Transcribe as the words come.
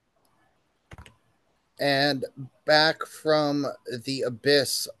and back from the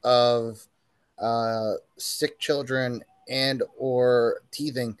abyss of sick children and or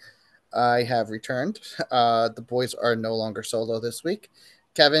teething, I have returned. The boys are no longer solo this week.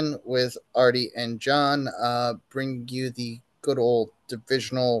 Kevin with Artie and John bring you the good old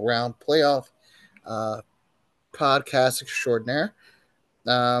divisional round playoff uh, podcast extraordinaire.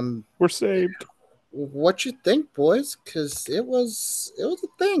 We're saved. What you think, boys? Because it was a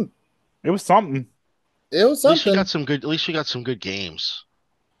thing. It was something. It was At least we something. got some good. At least we got some good games.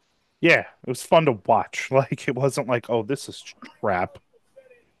 Yeah, it was fun to watch. Like it wasn't like, oh, this is crap.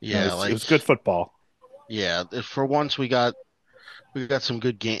 No, Yeah, it like was good football. yeah. For once, we got some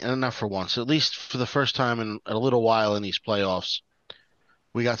good game. Not for once, at least for the first time in a little while in these playoffs,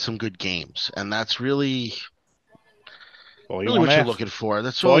 we got some good games, and that's All you really want to what you're ask. looking for.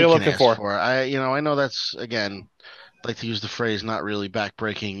 That's That's all all you you're can looking ask for. for. I know that's again, like to use the phrase, not really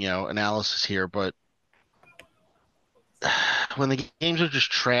backbreaking, analysis here, but when the games are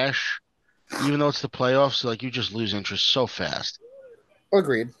just trash, even though it's the playoffs, like you just lose interest so fast.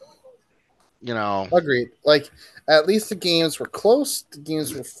 Agreed. You know, Agreed. Like, at least the games were close. The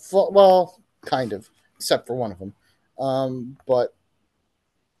games were well, kind of, except for one of them. But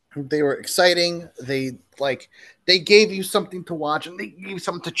they were exciting. They gave you something to watch and they gave you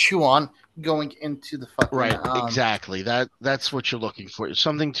something to chew on going into the fucking right? Exactly. That's what you're looking for.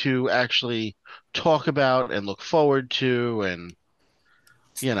 Something to actually talk about and look forward to, and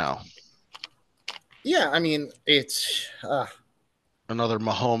you know, yeah. I mean, it's another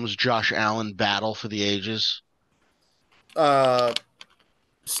Mahomes Josh Allen battle for the ages. uh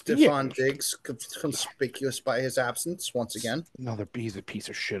Yeah. Stephon Diggs conspicuous by his absence once again. He's a piece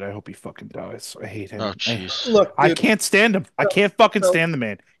of shit. I hope he fucking dies. I hate Oh, him. jeez. Look, I dude. can't stand him. I So, can't fucking so stand the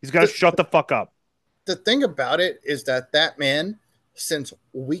man. He's got to the, shut the fuck up. the thing about it is that man since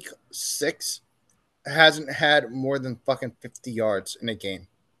week 6 hasn't had more than fucking 50 yards in a game.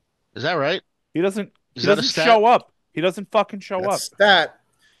 Is that right? He doesn't Is he that a doesn't stat? show up. He doesn't fucking show up. That's that.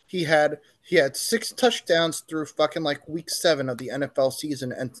 He had 6 touchdowns through fucking like week 7 of the NFL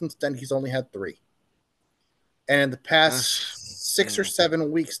season, and since then he's only had 3. And in the That's, past 6 or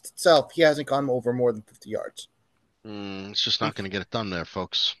 7 weeks itself, he hasn't gone over more than 50 yards. it's just not going to get it done there,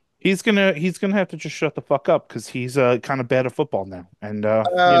 folks. He's gonna have to just shut the fuck up because he's kind of bad at football now. And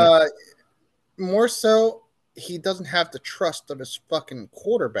Uh, More so, he doesn't have the trust of his fucking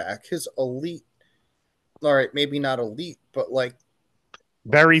quarterback. His elite, all right, maybe not elite, but like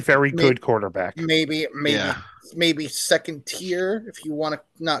very, very maybe, good quarterback. maybe, Yeah. maybe, maybe second tier if you want to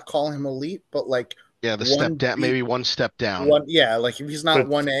not call him elite, but like Yeah, the step one down, B, maybe one step down. one yeah, like if he's not The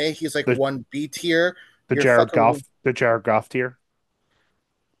 1A, he's like the 1B tier. the You're Jared fucking. Goff the Jared Goff tier.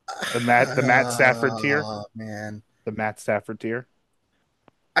 The Matt Stafford tier. Oh man, The Matt Stafford tier.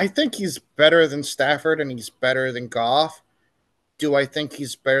 I think he's better than Stafford and he's better than Goff. Do I think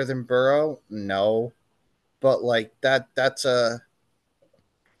he's better than Burrow? No, but like that's a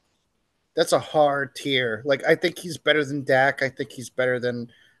hard tier. Like I think he's better than Dak. I think he's better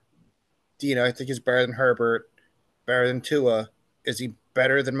than I think he's better than Herbert, better than Tua. Is he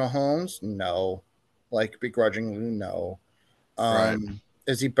better than Mahomes? No. Like begrudgingly, no. Right.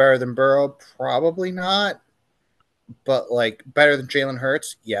 Is he better than Burrow? Probably not. But like better than Jalen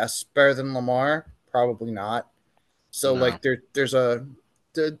Hurts? Yes. Better than Lamar? Probably not. So No. like there's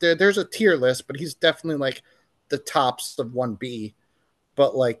a tier list, but he's definitely like the tops of 1B.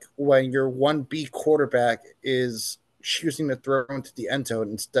 But like when your 1B quarterback is choosing to throw into the end zone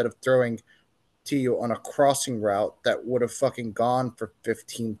instead of throwing to you on a crossing route that would have fucking gone for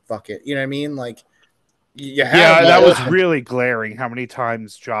 15 fucking, you know what I mean? Like you had him Yeah, that wide was open. really glaring. How many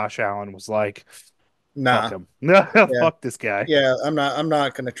times Josh Allen was like, "Fuck Nah. him, no, Yeah. fuck this guy." Yeah, I'm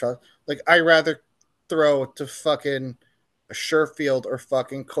not gonna trust, like I rather throw to fucking Sherfield or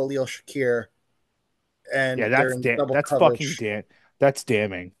fucking Khalil Shakir Yeah, and they're in double coverage. that's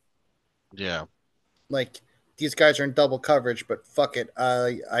damning. Yeah. Like these guys are in double coverage, but fuck it.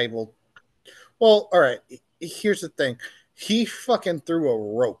 I will. Well, all right. Here's the thing. He fucking threw a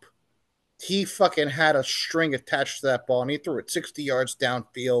rope. He fucking had a string attached to that ball, and he threw it 60 yards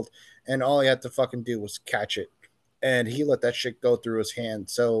downfield, and all he had to fucking do was catch it, and he let that shit go through his hand.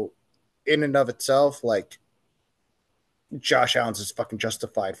 So, in and of itself, like Josh Allen's is fucking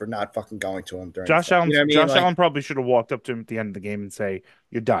justified for not fucking going to him during the Josh fight. You Allen, know what I mean? Josh Like Allen probably should have walked up to him at the end of the game and say,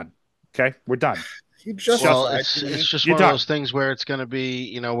 "You're done. Okay, we're done. he Shut. Well, justified to it's me. just You're one of done." those things where it's going to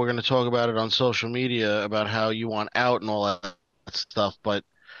be, we're going to talk about it on social media about how you want out and all that stuff, but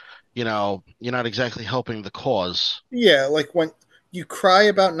you're not exactly helping the cause. Yeah, like when you cry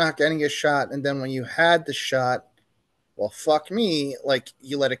about not getting a shot, and then when you had the shot, Well, fuck me. Like,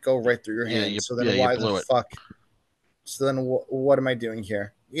 you let it go right through your hands. So then you why the blew it. fuck? So then what am I doing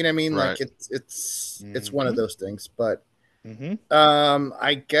here? You know what I mean? Right. Like, it's one of Mm-hmm. those things. But Mm-hmm.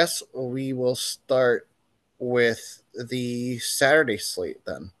 I guess we will start with the Saturday slate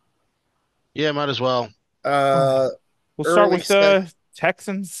then. Yeah, might as well. Uh, We'll start early with set. the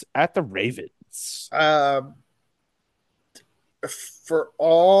Texans at the Ravens. Uh, for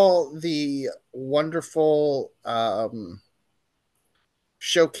all the wonderful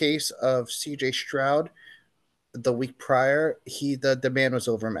showcase of CJ Stroud the week prior, the man was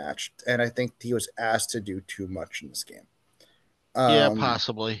overmatched, and I think he was asked to do too much in this game. Yeah, Um,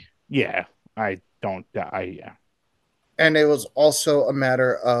 possibly. Yeah, I don't. Yeah, and it was also a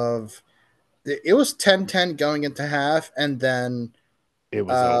matter of it was 10-10 going into half, and then it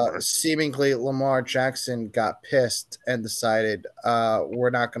was over. seemingly Lamar Jackson got pissed and decided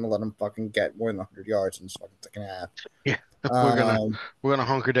we're not going to let him fucking get more than 100 yards in this fucking second half. Yeah. We're gonna Um, we're gonna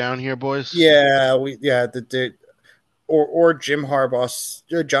hunker down here, boys. yeah, the or Jim Harbaugh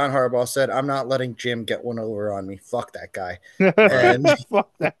or John Harbaugh said, "I'm not letting Jim get one over on me. Fuck that guy." Right. And Fuck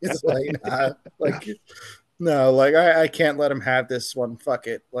that it's guy. like, nah, like no, like I can't let him have this one. Fuck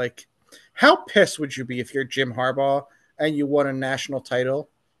it. Like, how pissed would you be if you're Jim Harbaugh and you won a national title,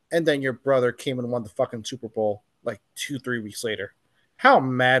 and then your brother came and won the fucking Super Bowl like 3 weeks later? How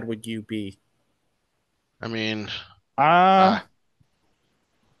mad would you be I mean, Uh, uh,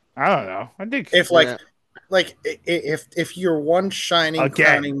 I don't know. I think if yeah, if your one shining again,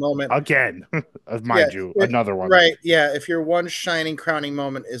 crowning moment, again, yeah, mind you, another one. right, yeah, if your one shining crowning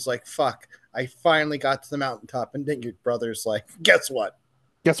moment is like, fuck, I finally got to the mountaintop, and then your brother's like, guess what?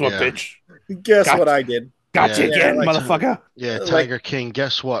 Guess what, yeah, bitch? Guess what Got I did? gotcha yeah, Yeah, again, motherfucker. like Tiger King.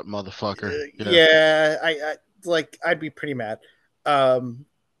 Guess what, motherfucker? Yeah. yeah, I like I'd be pretty mad.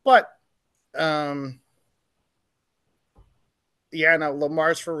 But um, yeah, no,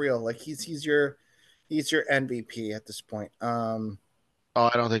 Lamar's for real. Like he's your MVP at this point. Oh,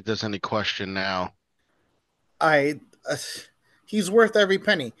 I don't think there's any question now. I he's worth every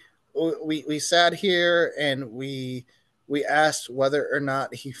penny. We sat here and we asked whether or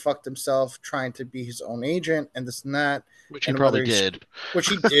not he fucked himself trying to be his own agent and this and that, Which he and probably whether he's did. which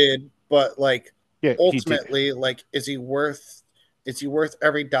he did, but like Yeah, he did. ultimately, like is he worth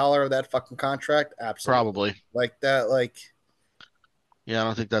every dollar of that fucking contract? Absolutely. Probably. Like that, Yeah, I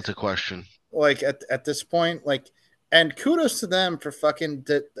don't think that's a question. like at this point, like, and kudos to them for fucking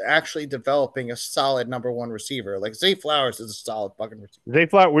actually developing a solid number one receiver. Like Zay Flowers is a solid fucking receiver. Zay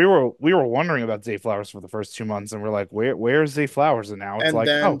Flowers. We were wondering about Zay Flowers for the first 2 months, and we're like, where's Zay Flowers? And now it's And like,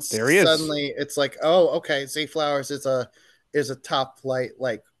 then oh, there he is. suddenly it's like, oh, okay, Zay Flowers is a top flight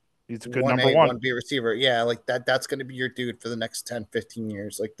like He's a good one number A, one. 1B receiver. Yeah, like that's gonna be your dude for the next 10, 15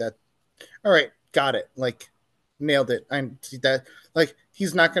 years. Like that. All right, got it. Like nailed it. I'm that like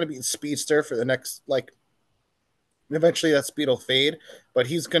he's not gonna be a speedster for the next like eventually that speed will fade, but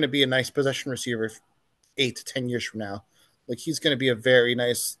he's gonna be a nice possession receiver 8 to 10 years from now. Like he's gonna be a very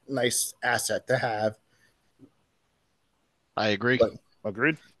nice asset to have. I agree. Like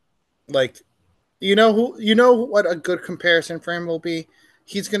Agreed. like you know what a good comparison for him will be?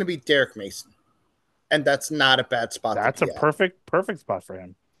 He's gonna be Derek Mason. And that's not a bad spot to That's a be at. perfect spot for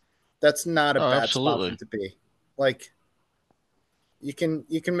him. That's not a Oh, bad spot for him absolutely. to be. Like you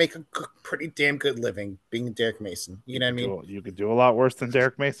can make a pretty damn good living being Derek Mason. You know what I mean? You could do a lot worse than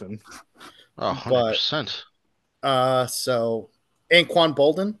Derek Mason. Oh, But 100%. so Anquan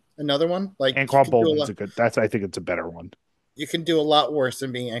Bolden, another one. Like And you Qual can do a Bolden's lot. a good. That's I think it's a better one. You can do a lot worse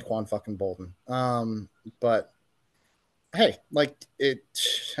than being Anquan fucking Bolden. But hey, like it.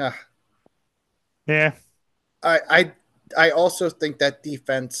 Uh, Yeah. I I I also think that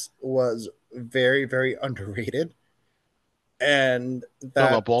defense was very very underrated, and Talking that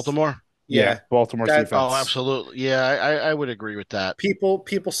about Baltimore? Yeah. yeah Baltimore's that Oh, defense. absolutely. Yeah, I would agree with that. people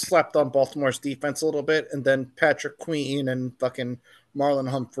slept on Baltimore's defense a little bit, and then Patrick Queen and fucking Marlon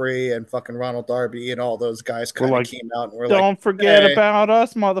Humphrey and fucking Ronald Darby and all those guys We're kind of like, came out and were like, don't forget "Hey, about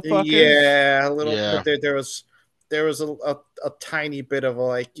us, motherfuckers. yeah, a little." Yeah, But there was a tiny bit of a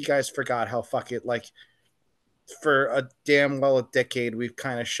like, you guys forgot how fuck it like for a damn well a decade we've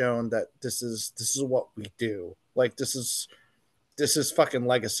kind of shown that this is what we do. Like this is fucking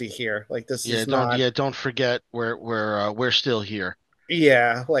legacy here. Like this is not don't forget we're still here.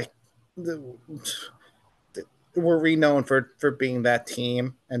 yeah like. The, we're renowned for being that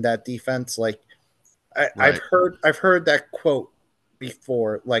team and that defense. Like I've Right. heard that quote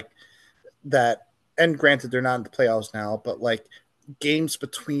before, like that. And granted, they're not in the playoffs now, but like games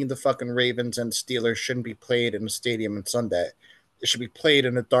between the fucking Ravens and Steelers shouldn't be played in a stadium on Sunday. It should be played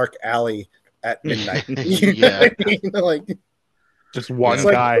in a dark alley at midnight. You know Yeah, what I mean? Like Just it's yeah.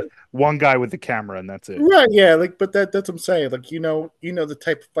 like one guy with the camera, and that's it. right, yeah, like but that's what I'm saying. Like the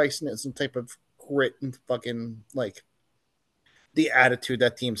type of feistiness and type of grit and fucking like the attitude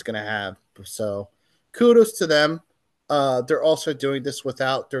that team's gonna have. So kudos to them. They're also doing this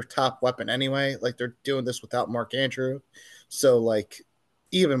without their top weapon anyway. Like they're doing this without Mark Andrew. So like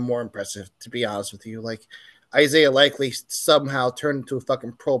even more impressive to be honest with you. Like Isaiah Likely somehow turned into a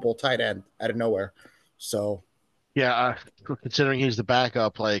fucking Pro Bowl tight end out of nowhere. So Yeah, considering he's the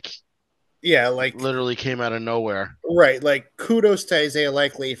backup, like yeah, like literally came out of nowhere. right, like kudos to Isaiah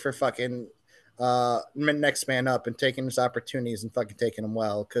Likely for fucking next man up and taking his opportunities and fucking taking them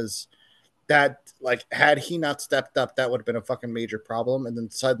well because that like had he not stepped up, that would have been a fucking major problem. And then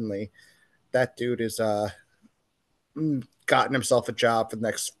suddenly that dude is gotten himself a job for the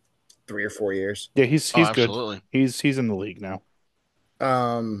next 3 or 4 years. Yeah, Oh, he's good. absolutely. He's in the league now.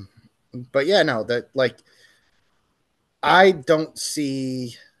 Um, but yeah, no, that like I don't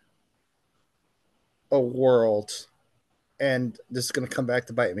see a world, and this is gonna come back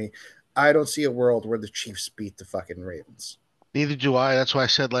to bite me. I don't see a world where the Chiefs beat the fucking Ravens. Neither do I. That's why I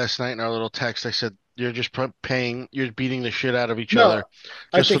said last night in our little text, I said you're just you're beating the shit out of each No, other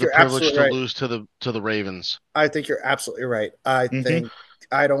I just for think the you're privilege absolutely to right. lose to the Ravens. I think you're absolutely right. I Hmm. think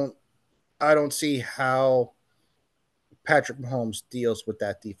I don't I don't see how Patrick Mahomes deals with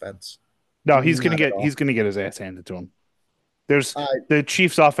that defense. No, Not at he's all. gonna get his ass handed to him. There's I the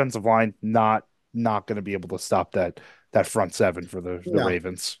Chiefs' offensive line not gonna be able to stop that front seven for the no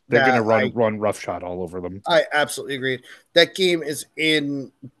Ravens. They're gonna that run roughshod all over them. I absolutely agree. That game is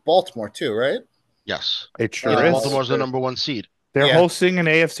in Baltimore too, right? Yes. It Yeah, sure is. Baltimore's the number one seed. They're Yeah, hosting an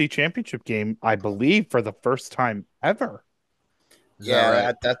AFC Championship game, I believe, for the first time ever. Is that yeah.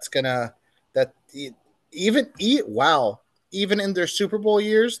 right? That's gonna that wow. Even in their Super Bowl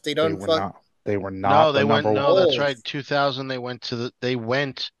years, they They don't were fuck. not. They were No, not the they went. number one. No, that's Oh, right. 2000, they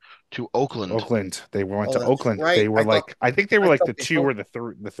went to Oakland. Oakland. They went oh, to that's Oakland. right. They were like, I think they were I like thought the they two or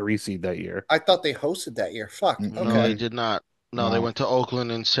the three seed that year. I thought they hosted that year. Fuck. No, Okay. they Mm-mm. did not. No, they No. went to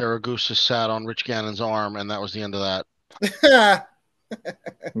Oakland and Saragusa sat on Rich Gannon's arm, and that was the end of that.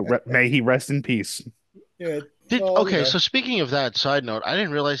 May he rest in peace. Yeah. Did Well, okay, so speaking of that, side note, I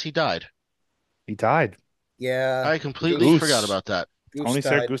didn't realize he died. He died. yeah. I completely Goose forgot Goose. about that. Goose Tony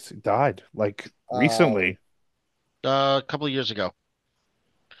died. Saragusa died like Um. recently. A couple of years ago.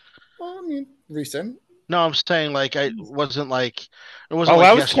 Well, I mean, recent. No, I'm saying like it wasn't Oh, like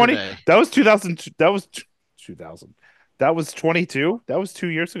that was 20. yesterday. That was 2000. That was 2000. That was 22. That was 2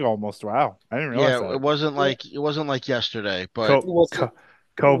 years ago almost. Wow. I didn't realize Yeah, that. it wasn't like yesterday, but Co Who was it? co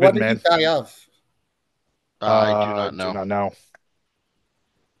COVID, What did he man. die of? I do not Do know. not know.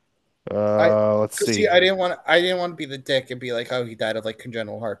 I Let's Cause see, see. I didn't want to be the dick and be like, oh, he died of like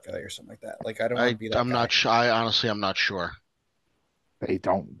congenital heart failure or something like that. Like, I don't want to be that I'm guy. not sure. I honestly I'm not sure. They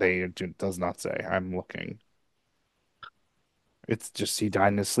don't. Does not say. I'm looking. It's just he died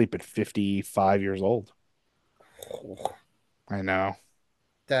in his sleep at 55 years old. I know.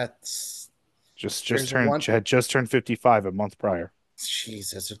 That's Just there's turned one had just turned 55 a month prior.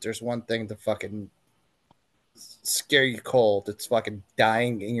 Jesus. If there's one thing to fucking scare you cold, it's fucking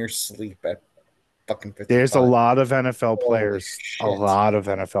dying in your sleep at fucking There's a 55. lot of NFL Holy players, a shit. lot of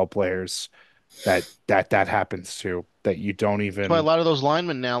NFL players that happens to that you don't That's why a even. lot of those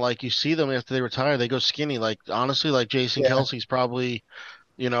linemen now, like you see them after they retire, they go skinny. Like honestly, like Jason Yeah. Kelsey's probably,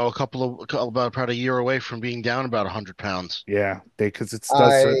 about a year away from being down about 100 pounds. Yeah, they because it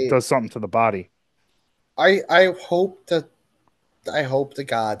I does something to the body. I hope that I hope to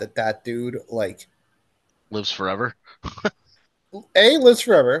God that that dude like Lives forever. A lives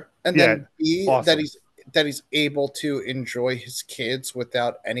forever, and Yeah, then B awesome. that he's able to enjoy his kids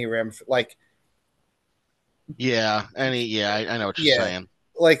without any like I know what you're yeah, saying.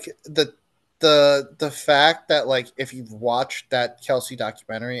 like the fact that like if you've watched that Kelsey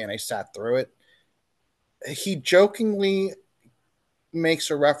documentary and I sat through it, he jokingly makes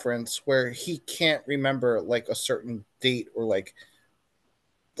a reference where he can't remember like a certain date or like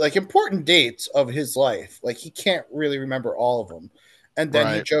important dates of his life. Like he can't really remember all of them. And then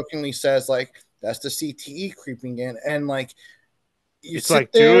he Right. jokingly says like that's the CTE creeping in and like you It's sit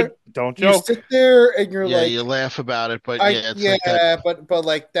like, dude, there don't you joke. sit there and you're Yeah, like you laugh about it, but I yeah, it's like that. yeah, but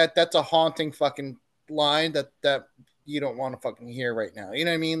like that's a haunting fucking line that you don't want to fucking hear right now. You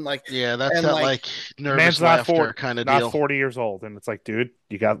know what I mean? Like Yeah, that's and that like like nervous Man's not laughter kind of not deal. 40 years old, and it's like, dude,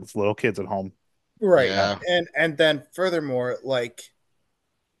 you got little kids at home. right. Yeah, Yeah. And then furthermore, like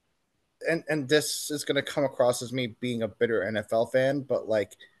and this is going to come across as me being a bitter NFL fan, but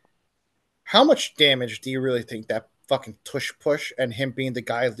like how much damage do you really think that fucking tush push and him being the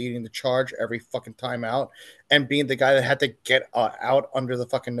guy leading the charge every fucking time out and being the guy that had to get out under the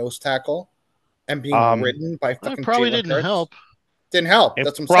fucking nose tackle and being Um, ridden by That fucking probably Jalen didn't Hurts help. didn't help. it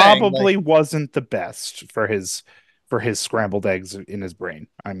That's what I'm saying. Like, probably wasn't the best for his scrambled eggs in his brain.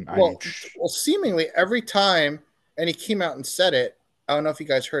 well, seemingly every time, and he came out and said it. I don't know if you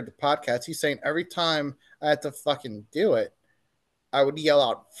guys heard the podcast. He's saying every time I had to fucking do it, I would yell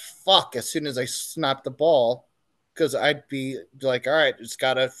out "fuck" as soon as I snapped the ball, because I'd be like, "All right, just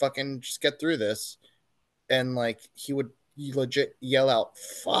gotta fucking just get through this," and like he legit yell out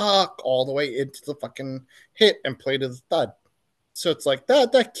 "fuck" all the way into the fucking hit and play to the thud. So it's like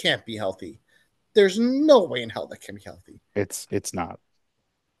that can't be healthy. There's no way in hell that can be healthy. It's not.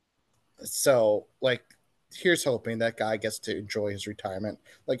 So like, here's hoping that guy gets to enjoy his retirement.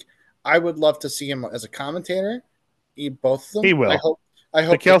 Like, I would love to see him as a commentator. Both of He them. I will. hope. I The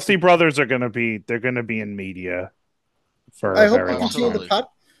hope they Kelsey brothers are going to be in media for I a hope very they long continue the time. Absolutely. pod.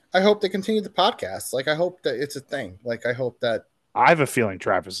 I hope they continue the podcast. Like, I hope that it's a thing. Like, I hope that. I have a feeling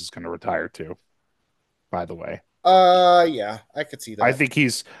Travis is going to retire too, by the way. Yeah, I could see I that. think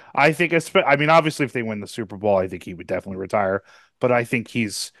he's I think I mean obviously if they win the Super Bowl, I think he would definitely retire, but I think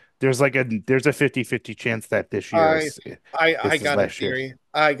there's a 50-50 chance that this year I, is I is his got a last year. theory.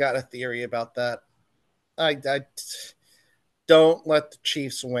 I got a theory about that. I don't let the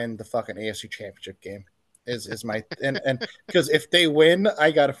Chiefs win the fucking AFC Championship game. Is my and because if they win,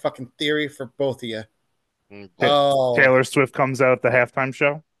 I got a fucking theory for both of you. Ta- Okay. Oh, Taylor Swift comes out at the halftime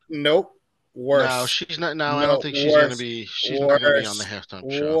show. nope. No, Worse. she's not. No, I don't No, think she's gonna worse. be. She's not gonna be on the Worse.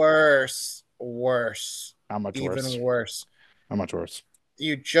 halftime show. Worse. Worse. How much Even worse? worse. How much worse?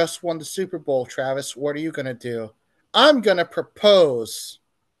 You just won the Super Bowl, Travis. What are you going to do? I'm going to propose.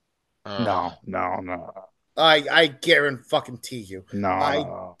 Uh, No, no, no, I guarantee you. no, I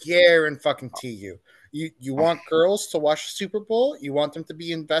no. guarantee you. You want girls to watch the Super Bowl? You want them to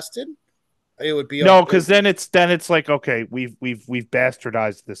be invested? It would be No, it because would be, then it's like okay, we've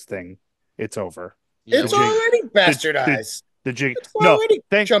bastardized this thing. It's over. yeah, The it's we jig, did. already the bastardized. the jig. It's No, already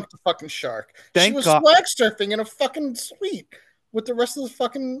jumped the fucking shark. She thank was God. swag surfing in a fucking suite with the rest of the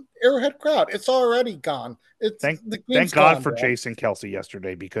fucking Arrowhead crowd. It's already gone. It's Thank the thank game's God gone, for bro. Jason Kelsey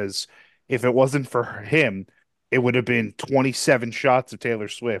yesterday because if it wasn't for him, it would have been 27 shots of Taylor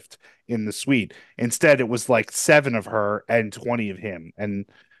Swift in the suite. Instead, it was like 7 of her and 20 of him. And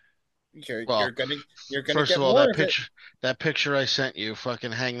You're Well, you're gonna you're gonna first get of all, more of it. that picture I sent you,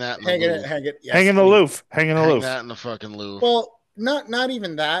 fucking hang that in the Louvre. Hang it. Yes, hanging please. aloof, hanging Hang aloof. that in the fucking Louvre. Well, not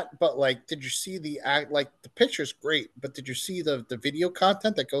even that, but like, did you see the act? Like, the picture's great, but did you see the video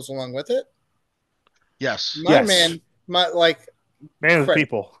content that goes along with it? Yes. My Yes, man, my like man of the credit,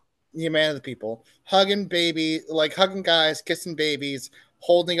 people. you man of the people, hugging baby, like hugging guys, kissing babies,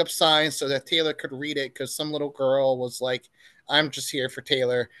 holding up signs so that Taylor could read it because some little girl was like, "I'm just here for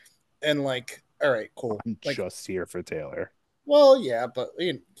Taylor," and like, all right, cool. I'm Like, just here for Taylor. well, yeah, but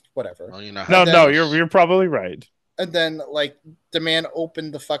whatever. Well, you know how No, And it no, then goes. you're probably right. and then like the man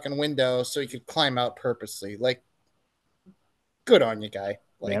opened the fucking window so he could climb out purposely. Like, good on you, guy.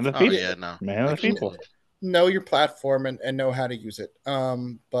 Man of Like, the Oh people. yeah, no, Man of the like people. absolutely. know your platform and know how to use it.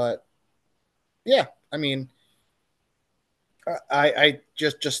 But yeah, I mean, I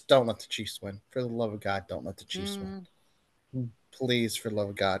just don't let the Chiefs win. For the love of God, don't let the Chiefs win. Mm, Please, for the love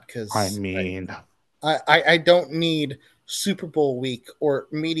of God, I because mean, I don't need Super Bowl week or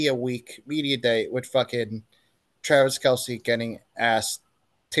media day with fucking Travis Kelsey getting asked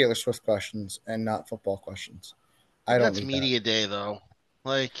Taylor Swift questions and not football questions. I but don't that's need that. media day though.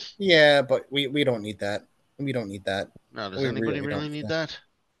 Like, Yeah, but we don't need that. We don't need that. no, does We anybody really don't really need need that.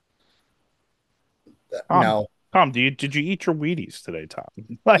 that? Tom, No. Tom, did you eat your Wheaties today, Tom?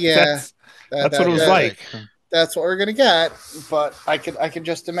 Like Yeah. That that's what it that was Yeah, that like. like, that's what we're gonna get. But I could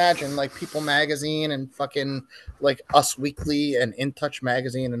just imagine like People Magazine and fucking like Us Weekly and In Touch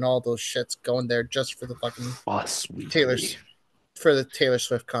Magazine and all those shits going there just for the fucking Us Weekly. Taylor's for the Taylor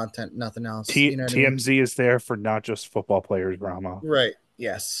Swift content, nothing else. You know what I mean? TMZ is there for not just football players drama. Right.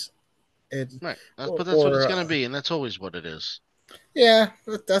 Yes. It right. or, But that's what it's or gonna be, and that's always what it is. yeah,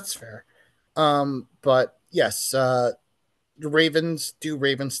 that's fair. But yes, the Ravens do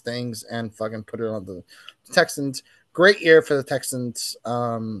Ravens things and fucking put it on the Texans. Great year for the Texans.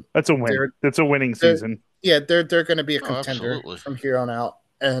 That's a win. They're That's a winning they're season. yeah, they're going to be a Oh, contender absolutely. from here on out,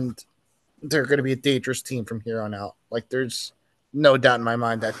 and they're going to be a dangerous team from here on out. Like, there's no doubt in my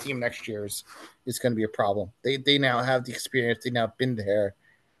mind that team next year is going to be a problem. They now have the experience. They now been there.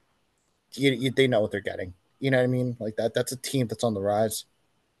 They know what they're getting. You know what I mean? Like that. That's a team that's on the rise.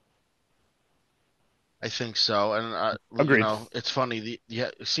 I think so. And Agreed. it's funny. Yeah,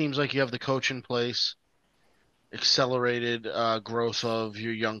 it seems like you have the coach in place. accelerated growth of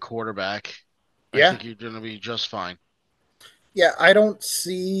your young quarterback. I Yeah, think you're going to be just fine. yeah. I don't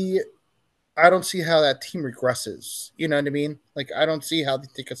see how that team regresses. You know what I mean? Like I don't see how they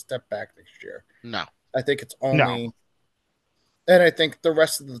take a step back next year. No, I think it's No. only, and I think the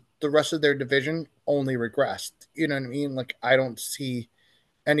rest of their division only regressed. You know what I mean? Like I don't see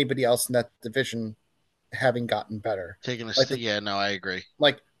anybody else in that division having gotten better. taking a Like the yeah, no, I agree.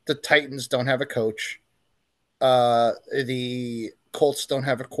 like the Titans don't have a coach. The Colts don't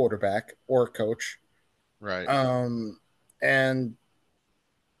have a quarterback or a coach. Right. And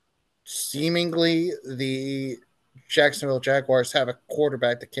seemingly the Jacksonville Jaguars have a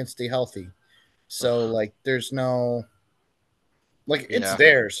quarterback that can't stay healthy. So Ugh. like there's no like it's Yeah.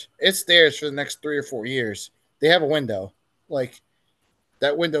 theirs. It's theirs for the next 3 or 4 years. They have a window. Like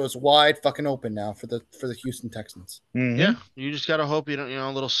that window is wide fucking open now for the Houston Texans. Yeah, Hmm. you just got to hope you don't,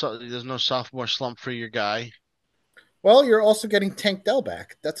 there's no sophomore slump for your guy. Well, you're also getting Tank Dell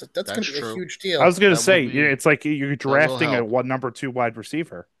back. That's going That's to be a true. huge I deal. was gonna That would say, be it's like you're that will drafting a help. one number two wide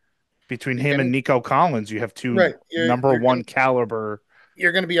receiver. Between You're him and getting Nico Collins, you have two right. You're number you're one gonna caliber.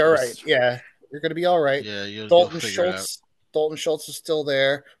 you're gonna be all right. Yeah, you're gonna be all right. Yeah, you'll Dalton figure it out. Schultz. Dalton Schultz is still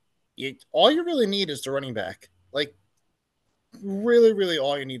there. All you really need is the running back. Like really, really,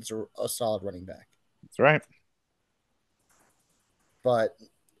 all you need is a solid running back. That's right. But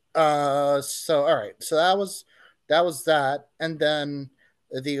so all right. So that was that, and then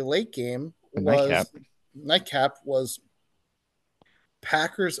the late game A nightcap. was nightcap was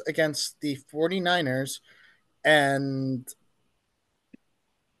Packers against the 49ers, and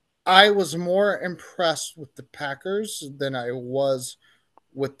I was more impressed with the Packers than I was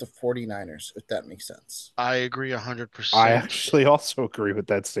with the 49ers, if that makes sense. I agree I 100% actually also agree with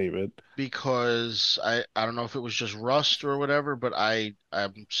that statement. because I don't know if it was just rust or whatever, but I'm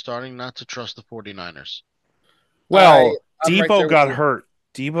starting not to trust the 49ers. I Well, I'm right Debo there with got you. hurt.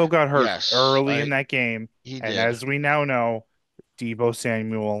 Debo got hurt Yes, early in I that game, he and did. as we now know, Debo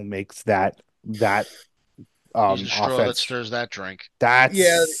Samuel makes that He's the straw that offense. stirs that drink.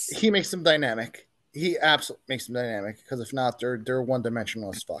 Yeah, That's he makes them dynamic. He absolutely makes them dynamic because if not, they're one dimensional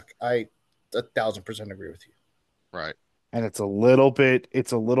as fuck. I 1,000% agree with you. Right. and it's a little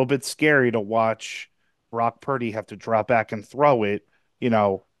bit scary to watch Brock Purdy have to drop back and throw it, you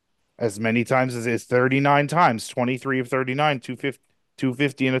know, as many times as it's 39 times, 23 of 39,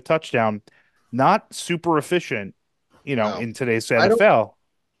 250 and a touchdown. Not super efficient, No, in today's I don't NFL.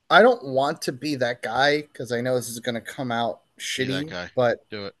 I don't want to be that guy because I know this is going to come out be that shitty, guy. but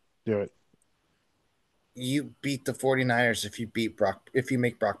Do it. Do it. you beat the 49ers if you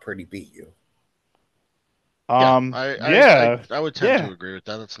make Brock Purdy beat you. Yeah, Yeah, I would tend to yeah, agree with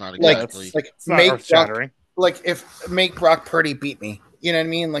that. That's not yeah. Like It's exactly. like it's not make earth Brock shattering. like if make Brock Purdy beat me. You know what I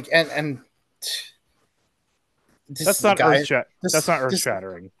mean? Like and this That's is the not earth guy. shat. That's not This earth this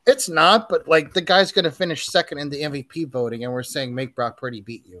shattering. It's not, but like the guy's gonna finish second in the MVP voting, and we're saying make Brock Purdy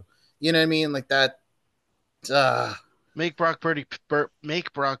beat you. You know what I mean? Like that. Uh, Make Brock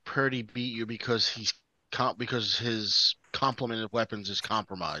Purdy beat you because because his complement of weapons is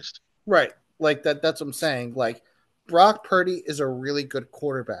compromised. right. Like that. That's what I'm saying. Like Brock Purdy is a really good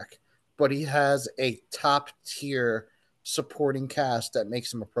quarterback, but he has a top tier supporting cast that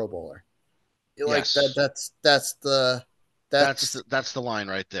makes him a Pro Bowler. Like that. Yes. That's That's the line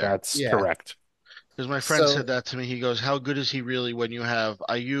right there. That's yeah. correct. Because my friend So said that to me. He goes, "How good is he really when you have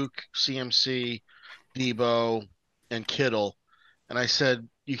Ayuk, CMC, Debo, and Kittle?" And I said,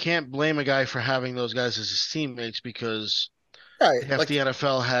 "You can't blame a guy for having those guys as his teammates because right, half like the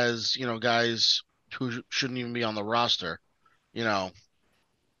NFL has, guys who shouldn't even be on the roster. You know,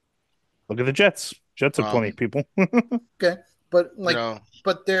 Look at the Jets. Jets have plenty of um, people. okay, but you like, know,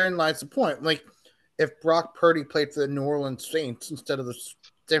 but therein lies the point. Like, if Brock Purdy played for the New Orleans Saints instead of the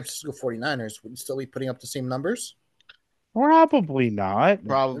San Francisco 49ers, would he still be putting up the same numbers? Probably not.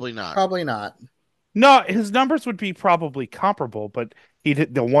 probably not. Probably not. No, his numbers would be probably comparable, but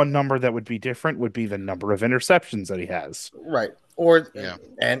the one number that would be different would be the number of interceptions that he has Right. Or Yeah,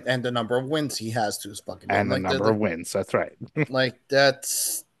 and the number of wins he has to his fucking name. and the Like number of wins. That's right.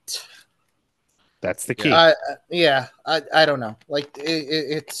 that's That's the yeah. key. yeah, I don't know. Like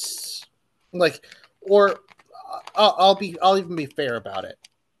it's like or I'll even be fair about it.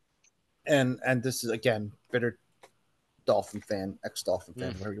 And this is again bitter Dolphin fan, ex Dolphin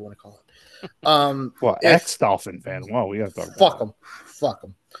fan, Mm. whatever you want to call it. Well, If ex-Dolphin fan. Whoa, we gotta talk about fuck them, fuck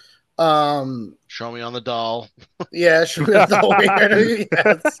them. Show me on the doll. Yeah, sure. No, that.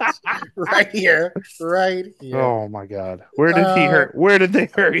 yes, right here, right here. Oh my God. Where did he Uh, hurt? Where did they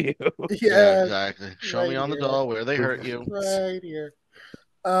hurt you? Yeah, yeah, exactly. Show me right on the here, doll where they hurt you. right here.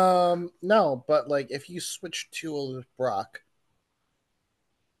 No, but like if you switch Tua with Brock,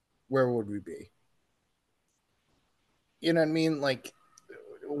 where would we be? You know what I mean? Like,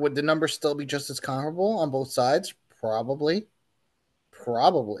 would the numbers still be just as comparable on both sides? Probably.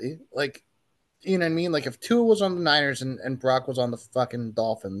 Probably. Like, you know what I mean? Like if Tua was on the Niners and Brock was on the fucking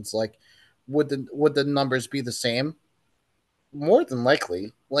Dolphins, like would the numbers be the same? More than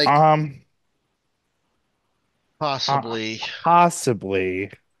likely. Um, uh, Possibly.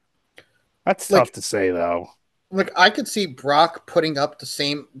 Possibly. That's tough Like to say though. like I could see Brock putting up the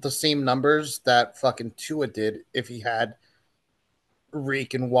same numbers that fucking Tua did if he had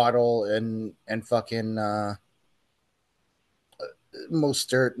Reek and Waddle and fucking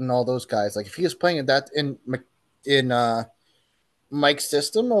Mostert and all those guys. Like if he was playing in that in Mike's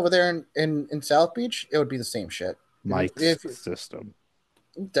system over there in South Beach, it would be the same shit. Mike's system.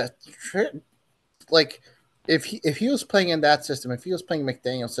 That like if he was playing in that system, if he was playing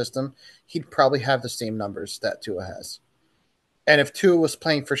McDaniel's system, he'd probably have the same numbers that Tua has. And if Tua was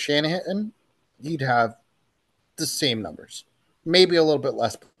playing for Shanahan, he'd have the same numbers, maybe a little bit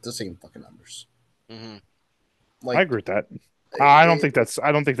less, but the same fucking numbers. Hmm. I Like, agree with that. eh, I don't think that's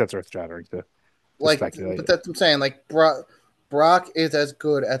earth shattering to but speculate. that's what I'm saying. Like Brock is as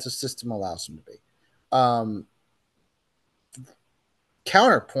good as the system allows him to be. Um,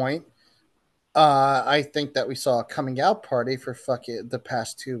 Counterpoint, I think that we saw a coming out party for fucking the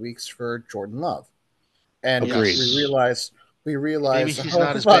past 2 weeks for Jordan Love, and Agreed. we Yes. realized we Maybe realized he's oh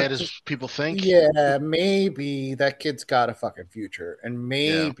not as bad fuck as people think. yeah, maybe that kid's got a fucking future, and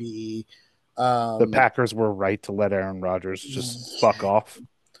Yeah. maybe The um Packers were right to let Aaron Rodgers just fuck off.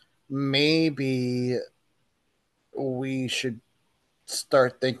 maybe we should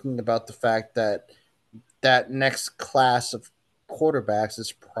start thinking about the fact that that next class of quarterbacks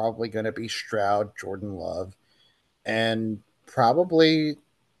is probably going to be Stroud, Jordan Love, and probably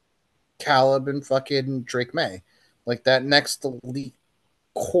Caleb and fucking Drake May. Like that next elite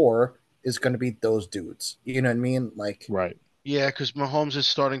core is going to be those dudes. You know what I mean? Like, Right. Yeah, because Mahomes is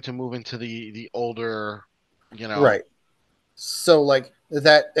starting to move into the older, you know, right. So like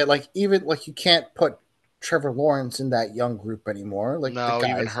like even like you can't put Trevor Lawrence in that young group anymore. Like the no,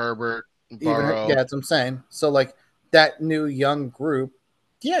 even guys, Herbert, even yeah, Burrow. that's what I'm saying. So like that new young group,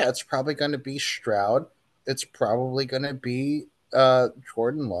 yeah, it's probably going to be Stroud. It's probably going to be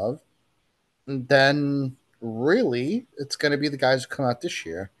Jordan Love. And then really, it's going to be the guys who come out this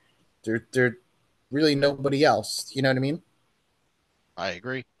year. They're really nobody else. You know what I mean? I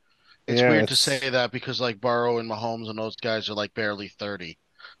agree. It's Yeah, weird to say it's that because like Burrow and Mahomes and those guys are like barely 30.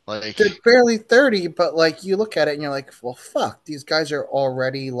 They're Like, barely 30, but like you look at it and you're like, well, fuck, these guys are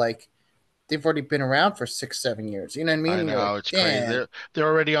already like they've already been around for 6, 7 years. You know what I mean? I And you're like, know it's crazy. damn, They're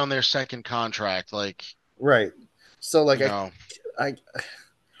already on their second contract. Like, right. So like you know, I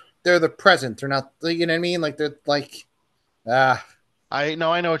they're the present. They're not. You know what I mean? Like they're like ah. I know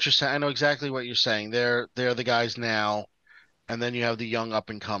what you're saying. I know exactly what you're saying. They're the guys now, and then you have the young up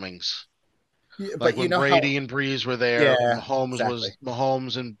and comings. Yeah, Like but you when know how? Brady and Breeze were there, Yeah, exactly.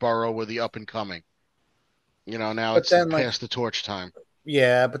 Mahomes and Burrow were the up and coming. Now But it's the then like pass the torch time.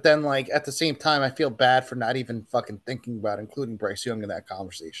 yeah, but then like at the same time, I feel bad for not even fucking thinking about including Bryce Young in that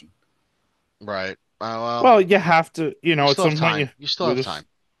conversation. Right. Well, well, you have to, you at still have some point time. You still we have just time.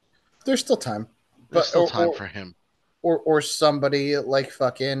 There's still time, There's but still time for him. or somebody like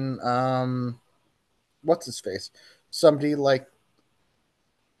fucking what's his face? Somebody like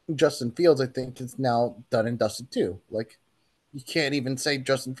Justin Fields, I think, is now done and dusted too. Like you can't even say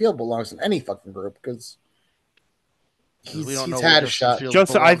Justin Field belongs in any fucking group because Because we don't he's know where had a Justin shot.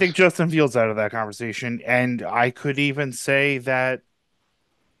 Fields I belongs. think Justin Fields out of that conversation, and I could even say that.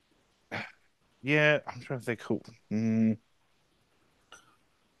 Yeah, I'm trying to think who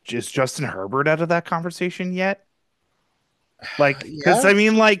is Justin Herbert out of that conversation yet? Like, because Yeah, I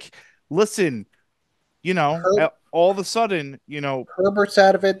mean, like, listen, Herb, all of a sudden, Herbert's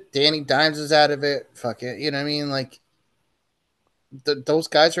out of it. Danny Dimes is out of it. Fuck it, you know what I mean? Like those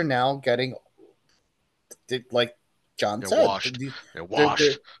guys are now getting like John They're said, washed. They're they're they're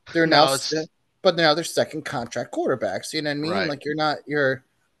washed. they're now, No, it's but now they're second contract quarterbacks. You know what I mean? right. Like you're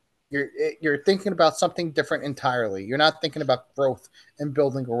thinking about something different entirely. You're not thinking about growth and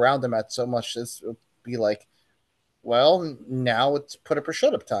building around them at so much as be like, well, now it's put up or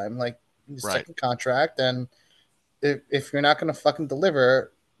shut up time. Like Right. second contract, and if you're not going to fucking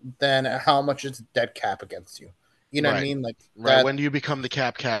deliver, then how much is dead cap against you? You know what I Right. mean? Like Right. that. When do you become the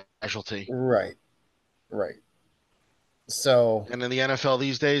cap casualty? Right. Right. So And in the NFL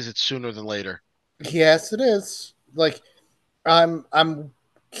these days, it's sooner than later. yes, it is. Like I'm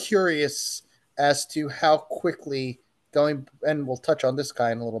curious as to how quickly going, and we'll touch on this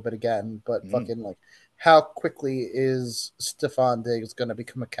guy in a little bit again, but Mm. fucking like, how quickly is Stephon Diggs going to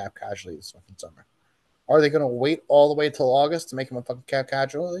become a cap casualty this fucking summer? Are they going to wait all the way till August to make him a fucking cap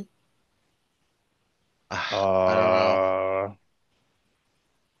casualty? I don't know. Uh,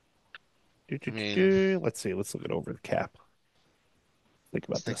 I mean, let's see. Let's look it over the cap. Think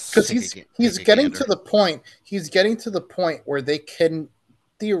about Because this. he's take a getting to gander. the point. He's getting to the point where they can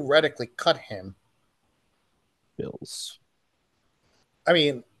theoretically cut him. Bills. I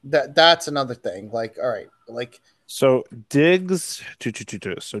mean, that's another thing. Like, all right, like So Diggs,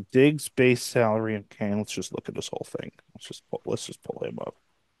 so Diggs base salary. Okay, let's just look at this whole thing. Let's just pull him up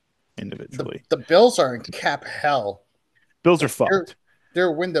individually. the Bills are in cap hell. Bills are Like fucked.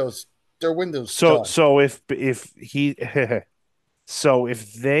 their windows their windows So done. so if he so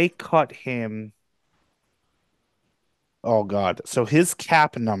if they cut him, oh God. So his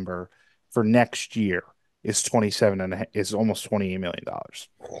cap number for next year is 27 and is almost $28 million.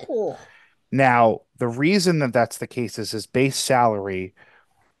 Oh, Now, the reason that that's the case is his base salary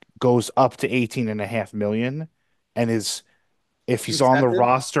goes up to 18.5 million and is if he's on the incentive.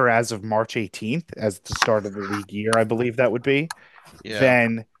 roster as of March 18th, as the start of the league year, I believe that would be, Yeah,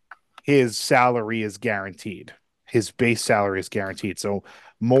 then his salary is guaranteed. His base salary is guaranteed. So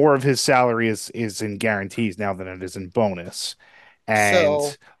more of his salary is in guarantees now than it is in bonus. And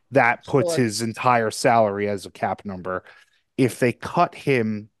So that so puts like his entire salary as a cap number. If they cut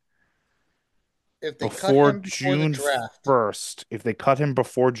him if they cut before him before the June draft, 1st, if they cut him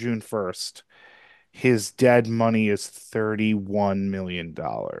before June 1st, his dead money is $31 million.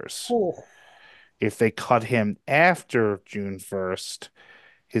 oh, If they cut him after June 1st,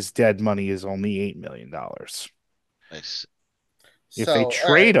 his dead money is only $8 million. nice. so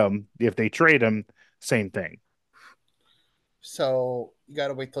all right. If they trade him, same thing. So you got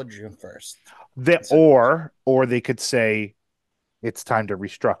to wait till June 1st. The, So or they could say it's time to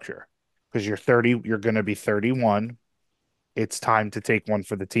restructure because you're 30, you're going to be 31. It's time to take one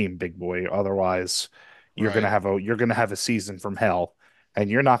for the team, big boy. Otherwise, Right. you're going to have a season from hell and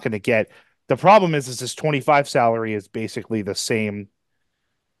you're not going to get the problem is his 25 salary is basically the same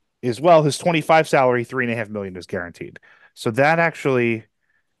as well. His 25 salary, 3.5 million is guaranteed. So that actually,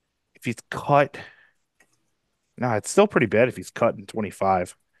 if he's cut, no, it's still pretty bad if he's cut in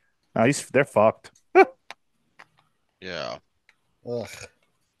 25. No, they're fucked. Yeah. ugh.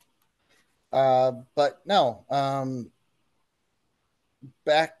 But no.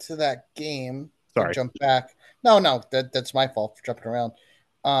 Back to that game to Sorry. jump back. No, no, that's my fault for jumping around.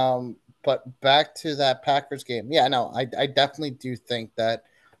 But back to that Packers game. Yeah, no, I definitely do think that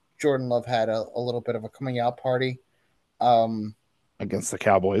Jordan Love had a little bit of a coming out party. Um, Against the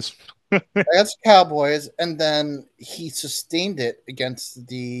Cowboys. against the Cowboys, and then he sustained it against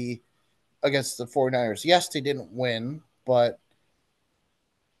the 49ers. Yes, they didn't win, but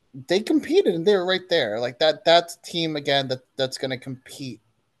they competed and they were right there. Like that's a team again that's gonna compete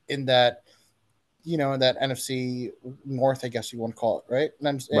in that in that NFC North, I guess you want to call it, right?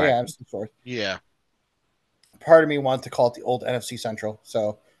 Right. Yeah, NFC North. Yeah. Part of me wanted to call it the old NFC Central,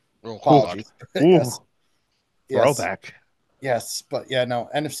 so Oh God. apologies. Ooh, yes, yes, throwback. yes, but yeah, no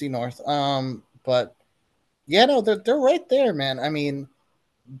NFC North. But yeah, no, they're right there, man. I mean,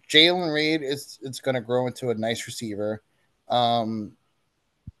 Jalen Reed is it's going to grow into a nice receiver. Um,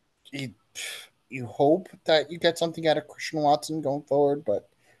 you, you hope that you get something out of Christian Watson going forward, but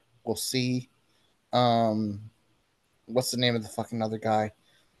we'll see. Um, what's the name of the fucking other guy?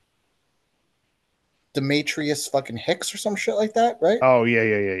 Demetrius fucking Hicks or some shit like that, right? Oh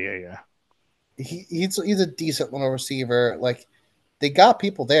yeah. He's a decent little receiver. Like they got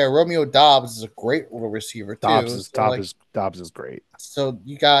people there. Romeo Dobbs is a great little receiver too. Dobbs is great. So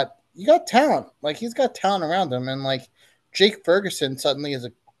you got talent. Like he's got talent around him, and like Jake Ferguson suddenly is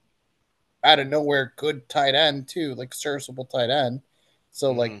a out of nowhere good tight end too, like serviceable tight end.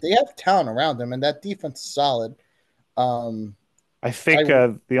 So Hmm. like they have talent around them, and that defense is solid. Um, I I think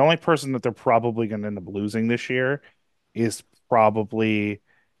the only person that they're probably going to end up losing this year is probably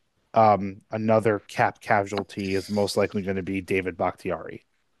another cap casualty is most likely going to be David Bakhtiari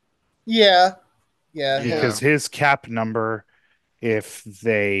yeah, yeah, because Yeah. if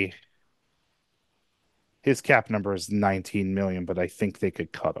they his cap number is 19 million, but I think they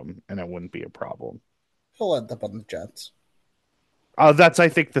could cut him and it wouldn't be a problem. he'll end up on the Jets. That's I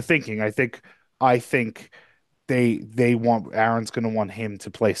think the thinking. I think they want Aaron's going to want him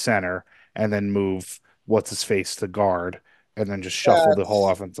to play center and then move what's his face to guard and then just shuffle the whole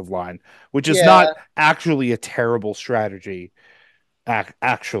That's offensive line, which is yeah, not actually a terrible strategy,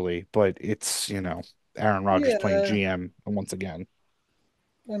 actually, but it's Aaron Rodgers playing yeah. GM once again.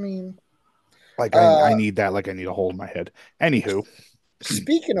 I mean, Like I Uh, need that. Like I need a hole in my head. Anywho,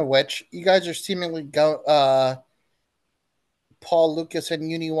 Speaking of which, you guys are seemingly go. Paul Lucas and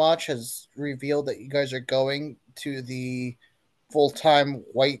UniWatch has revealed that you guys are going to the full-time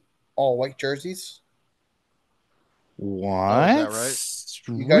all white jerseys. Oh, is that what?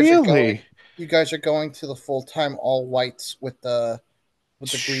 right? You guys are going. Really? You guys are going to the full-time all whites with the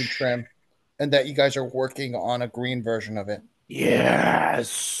green trim, and that you guys are working on a green version of it.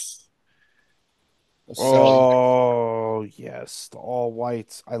 Yes. So, Oh, yes. The all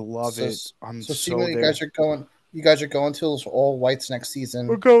whites. I love so, it. I'm so so seemingly, you there. guys are going. You guys are going to those all whites next season.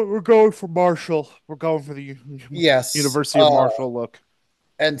 We're going for Marshall. We're going for the Yes. University of Marshall look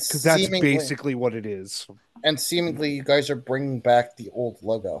And because that's seemingly, basically what it is. you guys are bringing back the old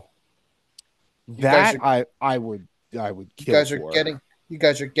logo. You guys That are I would you kill guys are for. getting you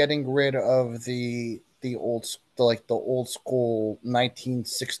guys are getting rid of the old school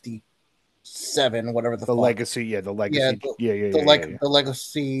 1967 whatever the The fuck. legacy, yeah, the Yeah, legacy. Yeah, yeah, yeah, yeah, yeah. the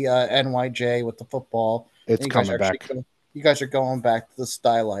legacy NYJ with the football. It's And coming back. you guys are going back to the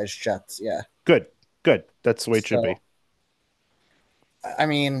stylized Jets. Yeah. Good. Good. That's the way it should be. So I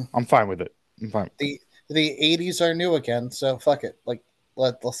mean I'm fine with it. I'm fine with the 80s are new again. So fuck it. Like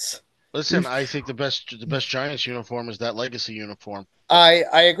let's. Listen, I think the best Giants uniform is that legacy uniform. I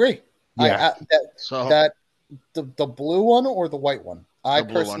agree. Yeah. That So that the blue one or the white one. I the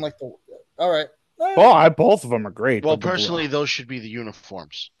blue one. personally like the. All right, all right. Well, both of them are great, Well, but the blue. personally, those should be the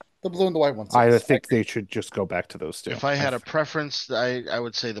uniforms. The blue and the white ones. I Yes, I think they should just go back to those two. If I had a preference, I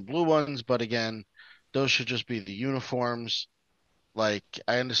would say the blue ones, but again, those should just be the uniforms. Like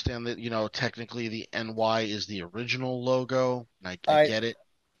I understand that, technically the NY is the original logo, and I I get it.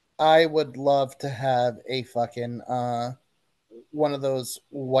 I would love to have a fucking one of those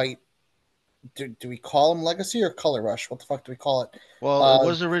white. Do we call them legacy or color rush? What the fuck do we call it? Well, it Uh,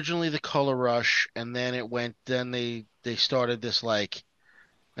 was originally the Color Rush, and then they started this like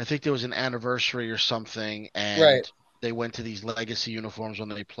I think there was an anniversary or something, right. and they went to these legacy uniforms when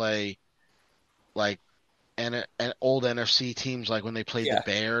they play like and old NFC teams, like when they played the Yeah,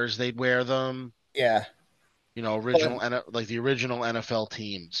 Bears, they'd wear them. yeah. But Original like the original NFL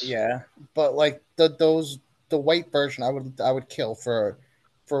teams. yeah, but like the white version, I would kill for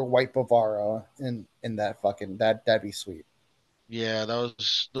white Bavaro in that fucking that'd be sweet. Yeah,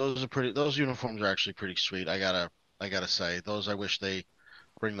 those uniforms are actually pretty sweet. I gotta say. Those I wish they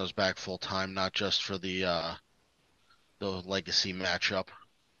bring those back full time, not just for the legacy matchup.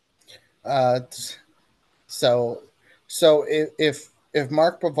 Uh, so so if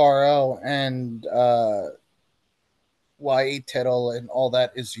Mark Bavaro and Y.A. Tittle and all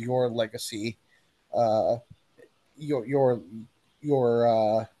that is your legacy, uh, your your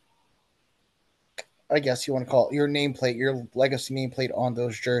your I guess you want to call it your nameplate, your legacy nameplate on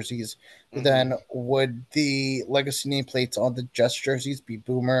those jerseys, Hmm. then would the legacy nameplates on the Jets jerseys be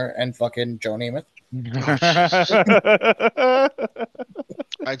Boomer and fucking Joe Namath? Oh Jesus.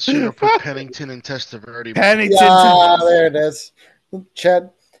 I'd sooner put Pennington and Testaverde Pennington. Yeah, there it is. Chad,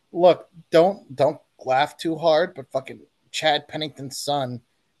 look, don't laugh too hard, but fucking Chad Pennington's son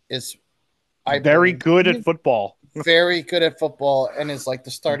is, I Very good at believe, football. very good at football and is like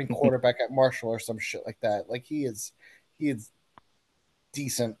the starting quarterback at Marshall or some shit like that. Like he is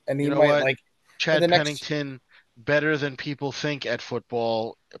decent, and he You know might what? like in Chad the next. Pennington, better than people think at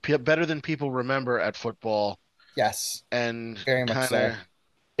football, better than people remember at football, Yes, and very much kind so. of,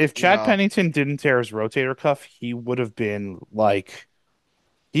 If you Chad know, Pennington didn't tear his rotator cuff, he would have been like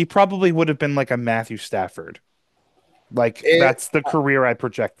he probably would have been like a Matthew Stafford. Like It, that's the career I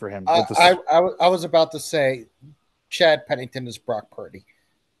project for him with this. I was about to say Chad Pennington is Brock Purdy,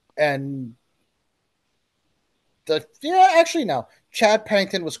 and actually no, Chad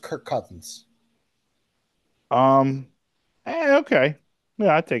Pennington was Kirk Cousins. Um, okay,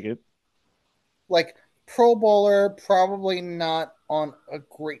 yeah, I take it. Like Pro Bowler, probably not on a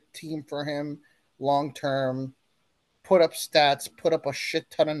great team for him long term. Put up stats, put up a shit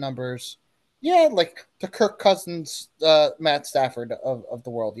ton of numbers. Yeah, like the Kirk Cousins, Matt Stafford of the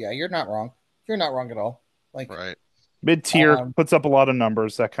world. Yeah, you're not wrong. You're not wrong at all. Like, right. Mid tier um, puts up a lot of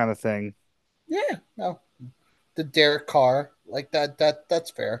numbers, that kind of thing. yeah, no, the Derek Carr, like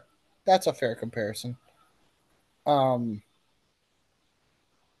that's fair. That's a fair comparison. Um,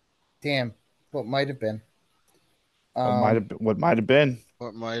 damn, what might have been. Um, What might have been.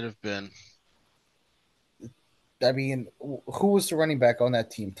 What might have been. I mean, who was the running back on that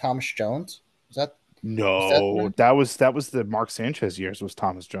team? Thomas Jones. Was that was that the No, man? that was the Mark Sanchez years was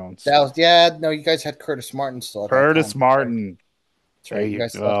Thomas Jones. That was yeah. No, you guys had Curtis Martin still at that time. Curtis That's right. Martin. That's There right. You you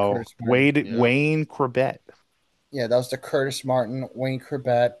guys still had go. Curtis Martin. Yeah. Wayne Corbett. Yeah, that was the Curtis Martin, Wayne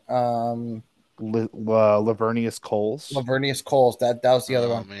Corbett. Lavernius Coles. Lavernius Coles. That was the other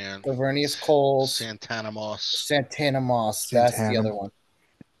Oh one. man, Lavernius Coles, Santana Moss. Santana Moss. That's the Santana other one.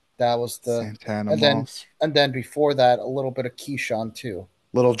 That was the Santana and then Moss. and then before that a little bit of Keyshawn too.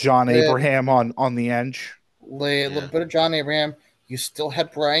 Little John Little, Abraham on the edge. little Yeah, bit of John Abraham. You still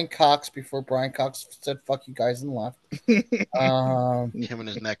had Brian Cox before Brian Cox said "fuck you guys" and left. Um, him and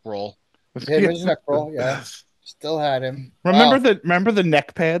his neck roll. him as Necro, yeah, still had him. Remember Wow, the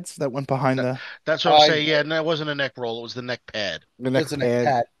neck pads that went behind That, the that's what I'm I saying. Yeah, no, it wasn't a neck roll. It was the neck pad. neck there's a neck pad?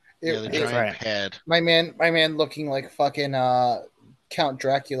 pad. Yeah, the That's giant right. pad. My man, looking like fucking Count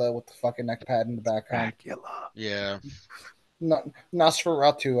Dracula with the fucking neck pad in the background. Dracula. Yeah, Not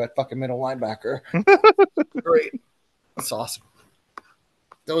Nosferatu at fucking middle linebacker. Great, that's awesome.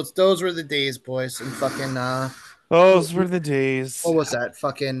 Those were the days, boys. And fucking Those were the days. what was that?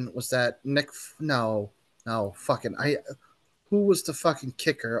 Fucking was that Nick? No, fucking I. Who was the fucking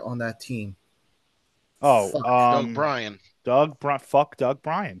kicker on that team? Oh, Fuck. Doug Bryan. Fuck Doug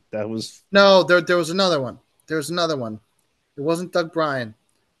Bryan. That was No, there was another one. There was another one. It wasn't Doug Bryan.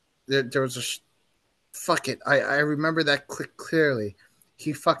 There was a fuck it. I remember that click clearly.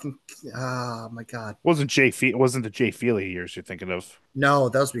 He fucking oh my god. it wasn't the Jay Feely years you're thinking of. No,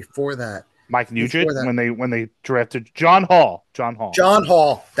 that was before that. Mike Before Nugent that, when they drafted John Hall. John Hall. John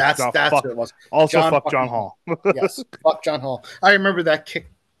Hall. That's who Fuck. it was. Also John fuck John fucking Hall. Hall. Yes, fuck John Hall. I remember that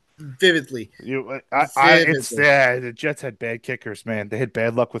kick vividly. It's Vividly. the Jets had bad kickers, man. They had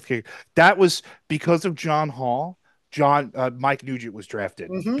bad luck with kick. That was because of John Hall. Mike Nugent was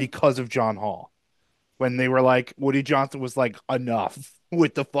drafted Mm-hmm. because of John Hall. When they were like, Woody Johnson was like, enough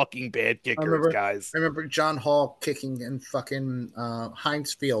with the fucking bad I kickers, remember. guys. I remember John Hall kicking in fucking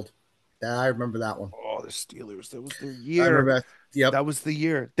Heinz Field. I remember that one. Oh, the Steelers. That was their I year. remember. Yep. That was the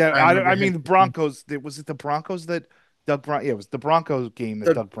year. That I remember I him mean the kicking. Broncos. Was it the Broncos that Doug Bryan? Yeah, it was the Broncos game that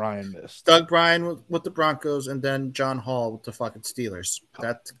The Doug Bryan missed. Doug Bryan with the Broncos, and then John Hall with the fucking Steelers.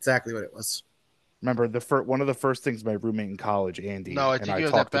 That's exactly what it was. Remember one of the first things my roommate in college, No, Andy, I and think I you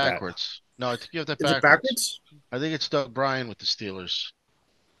have that talked about. backwards. No, I think you have that Is it backwards. backwards? I think it's Doug Bryan with the Steelers.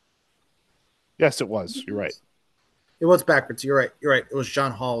 Yes, it was. You're right. It was backwards. You're right. You're right. It was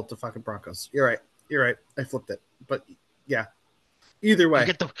John Hall with the fucking Broncos. You're right. You're right. I flipped it. But yeah, either You way,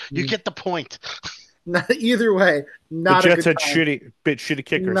 get the point. not either way. The Not a Jets good had time. shitty Not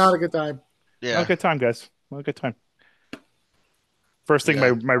kickers. a good time. Not a Yeah. good time, guys. Not a good time. First thing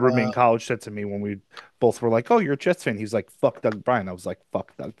Yeah. my roommate in college said to me when we both were like, "Oh, you're a Jets fan." He's like, "Fuck Doug Bryan." I was like,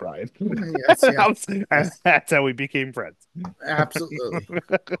 "Fuck Doug Bryan." Yes, yes, yes. That's how we became friends. Absolutely.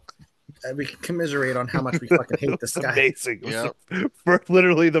 We can commiserate on how much we fucking hate this guy. Amazing. It was Yep.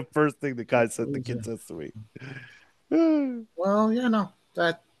 literally the first thing the guy said. The kid says to me. Well, yeah, no,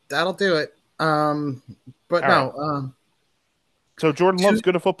 that'll do it. But All right. no, So Jordan Love's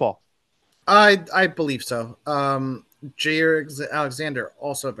good at football. I believe so. Jair Alexander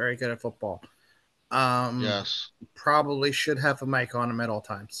also very good at football. Yes. Probably should have a mic on him at all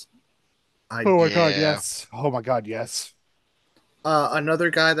times. I Oh my God, Yeah. yes. Oh my God, yes. Another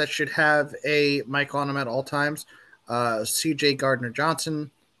guy that should have a mic on him at all times. C.J. Gardner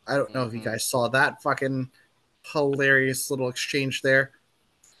Johnson. I don't know if you Mhm. guys saw that fucking hilarious little exchange there.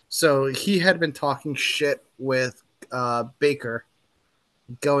 So he had been talking shit with Baker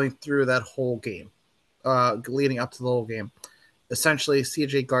going through that whole game, leading up to the whole game. Essentially,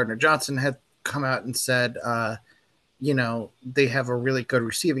 C.J. Gardner Johnson had come out and said, they have a really good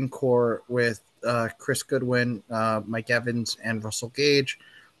receiving core with Chris Goodwin, Mike Evans, and Russell Gage.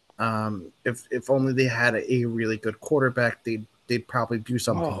 If only they had a really good quarterback, they'd probably do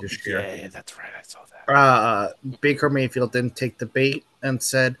something Oh this year. yeah, that's right. I saw that. Baker Mayfield didn't take the bait and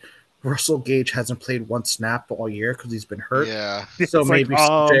said Russell Gage hasn't played one snap all year because he's been hurt. Yeah. So It's like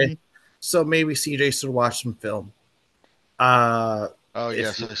maybe CJ should watch some film. Uh, Oh if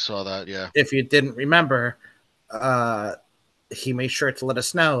yes, you, I saw that. Yeah. if you didn't remember, he made sure to let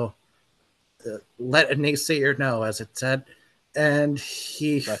us know. Let a naysayer know, as it said, and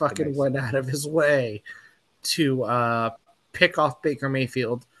he Let the fucking naysayer. went out of his way to pick off Baker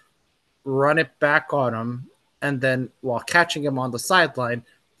Mayfield, run it back on him, and then while catching him on the sideline,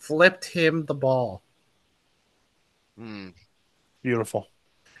 flipped him the ball, Mm. beautiful.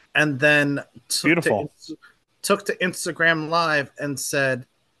 and then Beautiful. took to Instagram Live and said,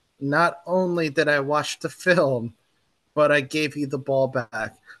 "Not only did I watch the film, but I gave you the ball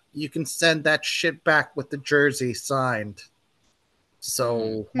back. You can send that shit back with the jersey signed." So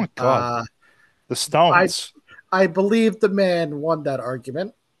Oh my God. The I Stones. I believe the man won that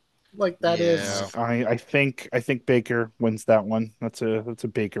argument. Like that is Yeah. I think Baker wins that one. That's a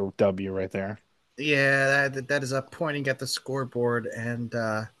Baker W right there. yeah, that is a pointing at the scoreboard and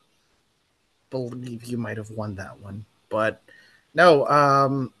believe you might have won that one, but no.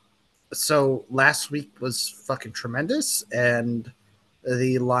 So last week was fucking tremendous, and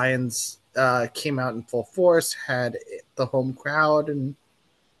the Lions came out in full force, had the home crowd, and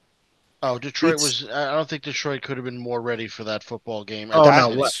Oh, Detroit beats. was. I don't think Detroit could have been more ready for that football game as Oh a That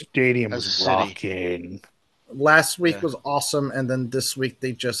no, city. stadium As was a city. rocking. last week Yeah. was awesome, and then this week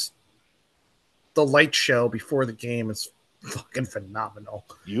they just the light show before the game is fucking phenomenal.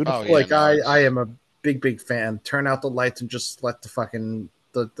 Oh Beautiful. yeah. Like No, I it's am a big fan. Turn out the lights and just let the fucking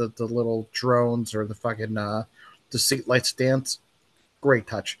the little drones or the fucking the seat lights dance. Great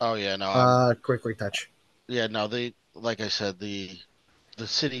touch. Oh yeah, no, Great touch. yeah, no, they like I said, the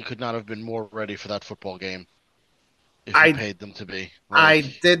city could not have been more ready for that football game if you I paid them to be. Like,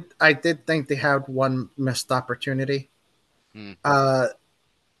 I did think they had one missed opportunity. hmm, Uh,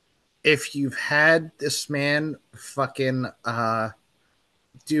 if you've had this man fucking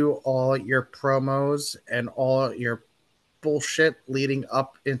do all your promos and all your bullshit leading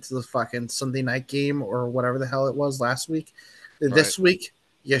up into the fucking Sunday night game or whatever the hell it was last week. right. This week,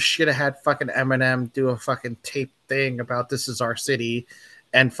 you should have had fucking Eminem do a fucking tape thing about this is our city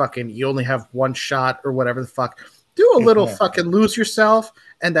and fucking you only have one shot or whatever the fuck. Do a little They fucking lose yourself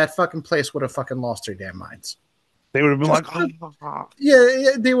and that fucking place would have fucking lost their damn minds. would have been Just like, oh.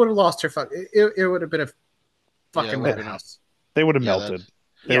 yeah, they would have lost their fuck. It would have been a Yeah, it fucking would have been madhouse. They would have yeah, that melted.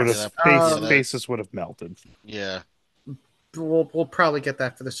 They would yeah, have Yes. faces would have melted. yeah. We'll probably get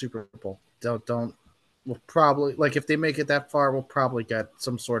that for the Super Bowl. Don't we'll probably like if they make it that far, we'll probably get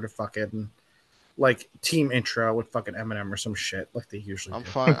some sort of fucking like team intro with fucking Eminem or some shit like they usually I'm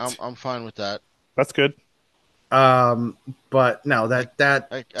do. fine. I'm fine with that. That's good. Um, but no, I that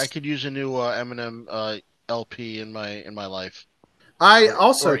I could use a new Eminem LP in my life I or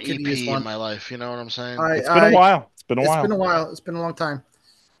also could use EP in one. my life. You know what I'm saying? I It's been a I while. It's been a it's been while. a while. It's been a long time.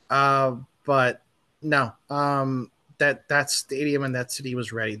 Uh, but no, that stadium and that city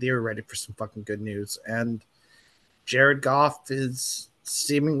was ready. They were ready for some fucking good news, and Jared Goff is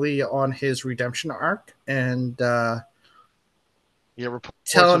seemingly on his redemption arc and Yeah, reports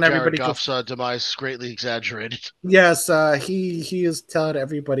telling of Jared everybody go. Goff's demise is greatly exaggerated. Yes, he is telling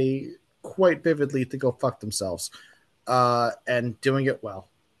everybody quite vividly to go fuck themselves, and doing it well.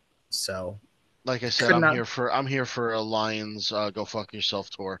 So Like I said, could not. I'm here for a Lions go fuck yourself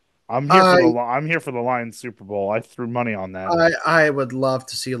tour. I I'm here for the Lions Super Bowl. I threw money on that. I would love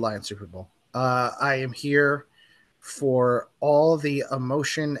to see a Lions Super Bowl. I am here for all the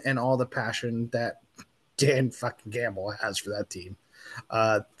emotion and all the passion that Dan fucking Gamble has for that team.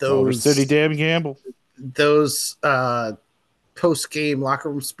 Motor City Those damn gamble. those post game locker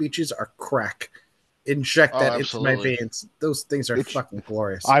room speeches are crack. Inject Oh, that into my absolutely. veins. Those things are It's fucking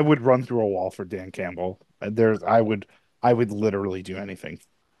glorious. I would run through a wall for Dan Campbell. I would literally do anything.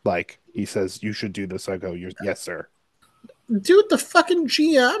 Like he says, you should do this. I go, yes, sir. Dude, the fucking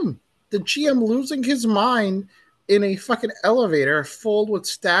GM. The GM losing his mind in a fucking elevator filled with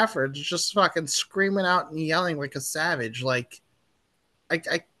Staffords just fucking screaming out and yelling like a savage. Like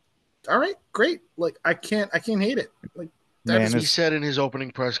I all right, great. Like I can't hate it. Like that Man, is He it's said in his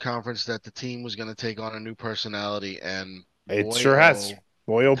opening press conference that the team was going to take on a new personality, and it boy, sure has. oh,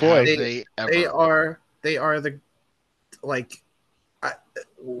 Boy, oh boy. have they they ever. they are the like I,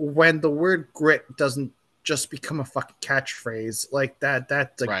 when the word grit doesn't just become a fucking catchphrase like that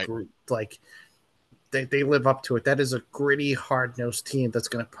that's a Right. like they live up to it. That is a gritty hard-nosed team that's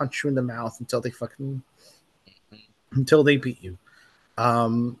going to punch you in the mouth until they fucking until they beat you.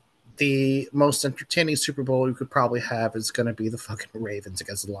 um the most entertaining Super Bowl you could probably have is going to be the fucking Ravens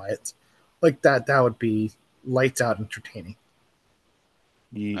against the Lions. Like that would be lights out entertaining.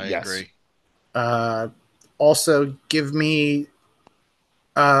 I Yes. agree. uh Also give me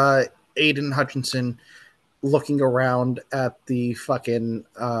Aiden Hutchinson looking around at the fucking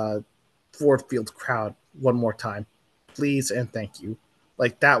Ford Field crowd one more time, please and thank you.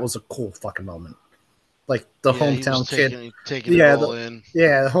 Like that was a cool fucking moment. Like the Yeah, he was hometown kid, taking it yeah, all in.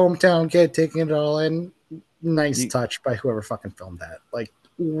 the hometown kid taking it all in. Nice You, touch by whoever fucking filmed that. Like,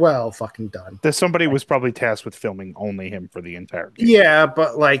 well fucking done. there's somebody was probably tasked with filming only him for the entire game. Yeah,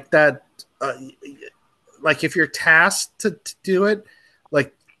 but like that, like if you're tasked to do it,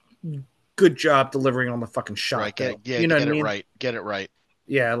 like good job delivering on the fucking Right. shot. That you know what I Get it mean? right. Get it right.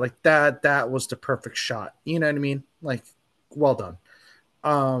 Yeah, like that was the perfect shot. You know what I mean? Like, well done.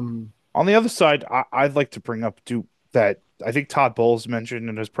 Um, On the other side, I'd like to bring up that I think Todd Bowles mentioned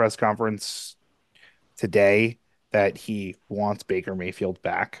in his press conference today that he wants Baker Mayfield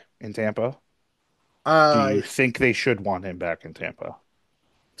back in Tampa. Do uh, you think they should want him back in Tampa?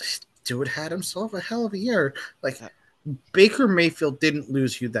 Dude had himself a hell of a year. Like Uh, Baker Mayfield didn't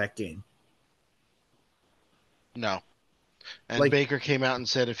lose you that game. No. And Like, Baker came out and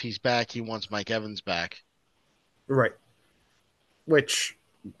said if he's back, he wants Mike Evans back. right. Which,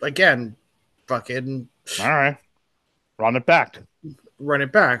 again, fucking All right, run it back. run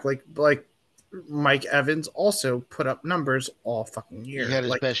it back. Like Mike Evans also put up numbers all fucking He year. had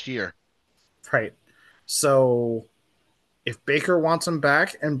his Like, best year. right. So if Baker wants him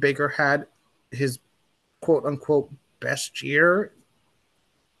back and Baker had his quote unquote best year,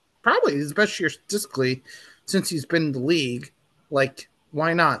 probably his best year statistically since he's been in the league, like,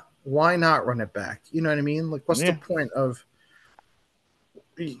 why not? Why not run it back? You know what I mean? Like, what's the Yeah. point of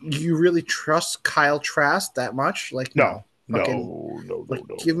you really trust Kyle Trask that much? Like, No, no. Fucking no, no, like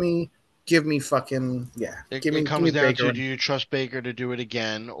no, no. give me fucking yeah. It Give me comes down Baker to, do and you trust Baker to do it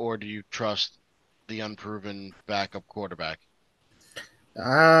again, or do you trust the unproven backup quarterback?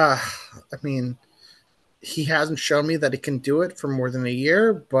 I mean, he hasn't shown me that he can do it for more than a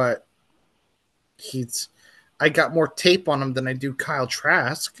year, but he's I got more tape on him than I do Kyle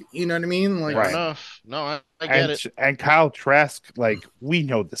Trask. You know what I mean? Fair Like, Right. enough. No, I get And it. and Kyle Trask, like we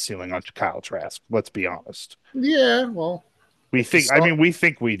know the ceiling on Kyle Trask. Let's be honest. yeah, well, We if you think. I saw mean, we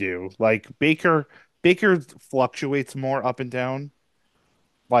think we do. Like Baker. Baker fluctuates more up and down.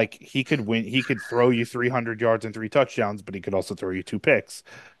 Like he could win. He could throw you 300 yards and three touchdowns, but he could also throw you two picks.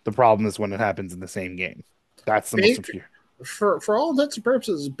 The problem is when it happens in the same game. That's the most Baker, infuriating. for all intents and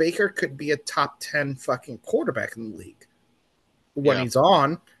purposes, Baker could be a top 10 fucking quarterback in the league when Yeah. he's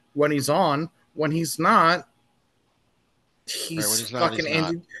on. When he's on, when he's not, Right. When he's he's not, fucking he's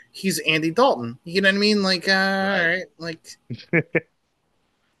not. Andy. He's Andy Dalton. You know what I mean? Like, all Right. right, like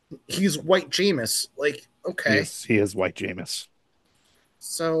he's White Jameis. Like, He okay, is. He is white Jameis.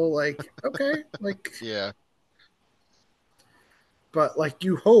 so like, okay, like, Yeah. but like,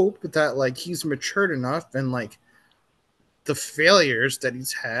 you hope that like he's matured enough and like the failures that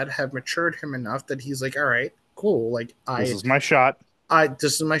he's had have matured him enough that he's like, all right, cool. Like, This is my shot.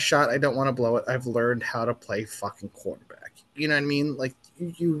 this is my shot. I don't want to blow it. I've learned how to play fucking quarterback. You know what I mean? Like,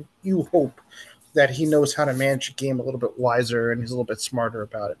 you hope that he knows how to manage a game a little bit wiser and he's a little bit smarter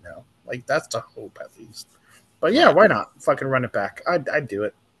about it now. Like, that's the hope at least. But yeah, Right. why not fucking run it back? I'd do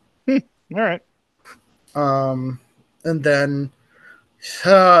it. All right. Um, and then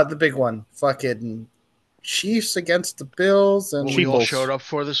the big one, fucking Chiefs against the Bills, What we all and showed Cheaples. up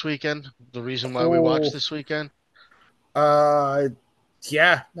for this weekend. The reason why we watched oh, this weekend. uh,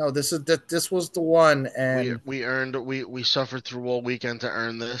 yeah, no, this was the one, We and we earned we suffered through all weekend to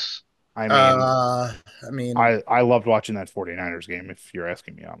earn this. I mean, uh, I mean, I loved watching that 49ers game, if you're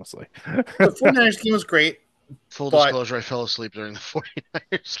asking me honestly. the 49ers game was great, Full but disclosure, I fell asleep during the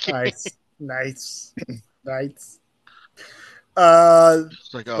 49ers game. nice, nice, nice. Uh,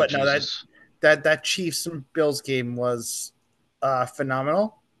 It's like, oh but no, that Jesus. that that Chiefs and Bills game was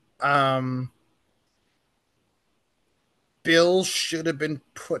phenomenal. Um, Bills should have been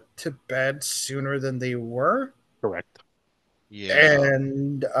put to bed sooner than they were. Correct. Yeah.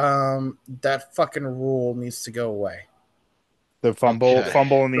 And that fucking rule needs to go away. The Okay.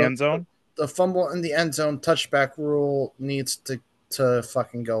 fumble in the The, end zone. the fumble in the end zone touchback rule needs to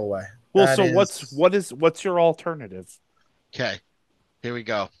fucking go away. Well, That so is, what's your alternative, Okay. Here we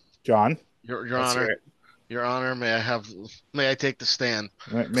go. John? Your let's hear Honor. it. Your Honor, may I take the stand?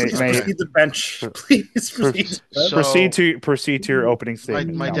 Please May Okay. proceed to bench. Please proceed to bench. So proceed to your opening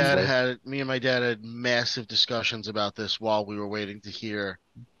statement, my dad counselor. had me and my dad had massive discussions about this while we were waiting to hear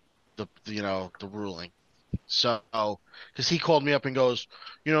the ruling. So, because he called me up and goes,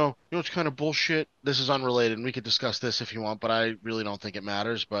 it's kind of bullshit. This is unrelated, and we could discuss this if you want, but I really don't think it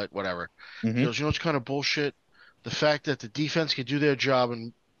matters. But whatever. He Hmm. goes, it's kind of bullshit. The fact that the defense could do their job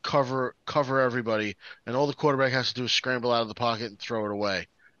and cover everybody, and all the quarterback has to do is scramble out of the pocket and throw it away,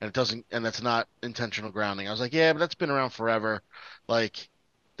 and it doesn't, and that's not intentional grounding. I was like, yeah, but that's been around forever. Like,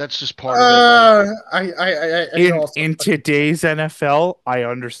 that's just part of it. Like, I also In fucking today's NFL, I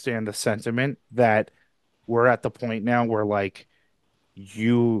understand the sentiment that we're at the point now where like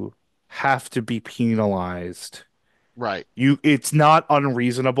you have to be penalized. right, It's not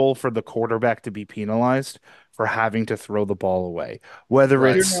unreasonable for the quarterback to be penalized for having to throw the ball away. Whether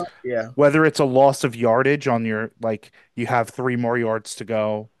right, you're it's not, yeah. whether it's a loss of yardage on your like you have three more yards to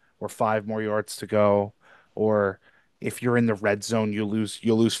go or five more yards to go, or if you're in the red zone, you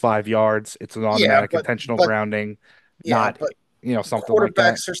lose 5 yards. It's an Yeah, automatic intentional but grounding, yeah, not but something like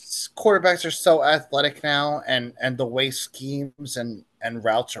that. quarterbacks are so athletic now, and the way schemes and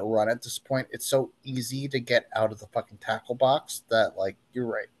routes are run at this point, it's so easy to get out of the fucking tackle box that, like, you're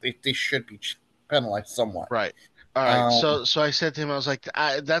right, they should be penalized somewhat. right. All right. Um, So I said to him, I was like,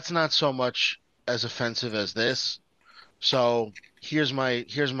 that's not so much as offensive as this. So here's my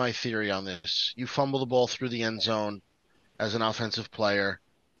theory on this. You fumble the ball through the end zone as an offensive player,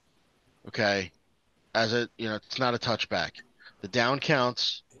 okay? It's not a touchback. The down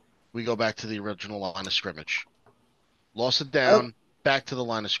counts. We go back to the original line of scrimmage. Lost it I, down, back to the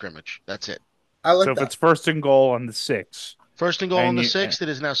line of scrimmage. That's it. I So like if that. it's first and goal on the 6, First and goal on and the you sixth. It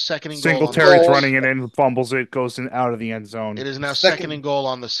is now second and goal on the Singletary's Goal. sixth. running it in, fumbles it, goes in out of the end zone. It is now second Second. and goal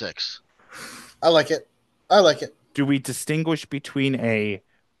on the sixth. I like it. I like it. Do we distinguish between a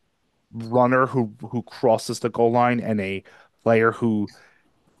runner who crosses the goal line and a player who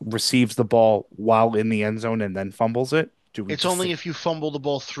receives the ball while in the end zone and then fumbles it? Do we It's only distinguish if you fumble the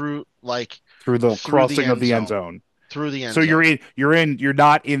ball through through the through the crossing of end the end zone. zone? Through the So end zone. you're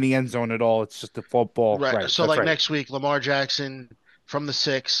not in the end zone at all. It's just the football. Right. Right. So That's like right. next week, Lamar Jackson from the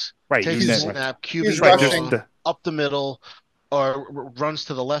six Right. You takes the He's net right. snap, QB he's Right. Just draw rushing. the up the middle, or runs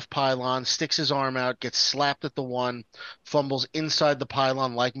to the left pylon, sticks his arm out, gets slapped at the one, fumbles inside the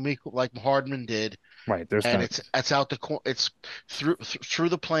pylon like Hardman did, right. There's and not it's out it's through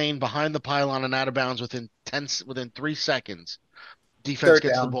the plane behind the pylon and out of bounds within 3 seconds. Defense Third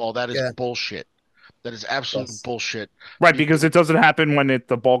gets the down. ball. That is Yeah. bullshit. That is absolute Yes. bullshit. right because it doesn't happen when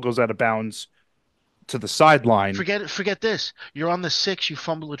the ball goes out of bounds to the sideline. Forget this. You're on the six, you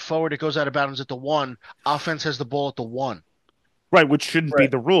fumble it forward, it goes out of bounds at the one. Offense has the ball at the one. Right, which shouldn't be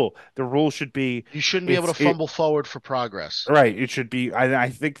Right. the rule. The rule should be You shouldn't be able it's to it fumble forward for progress. right. It should be. I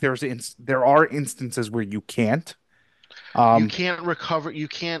think there are instances where you can't. You Um, can't recover. You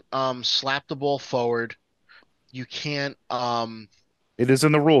can't slap the ball forward. You can't it is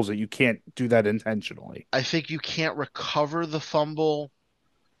in the rules that you can't do that intentionally. I think you can't recover the fumble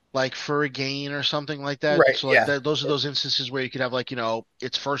like for a gain or something like that. Right. So like Yeah. that those are those instances where you could have like,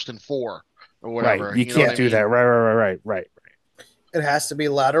 it's 1st and 4 or Right, whatever. you You know what can't I do that. mean? Right. It has to be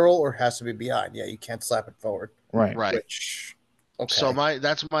lateral or it has to be behind. Yeah. You can't slap it forward. Right. Right. Which. So Okay.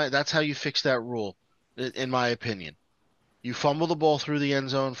 that's how you fix that rule, in my opinion. You fumble the ball through the end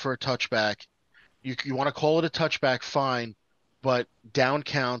zone for a touchback. You want to call it a touchback, fine, but down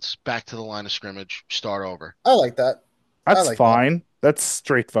counts, back to the line of scrimmage, start over. I like that. I That's like that. fine. That's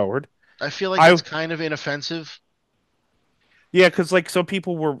straightforward. I feel like I that's kind of inoffensive. Yeah, because like some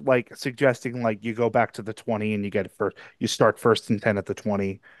people were like suggesting like you go back to the 20 and you get it first. You start 1st and 10 at the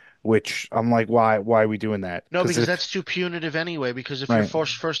 20, which I'm like, why are we doing that? No, Because because if that's too punitive anyway. Because if you're right,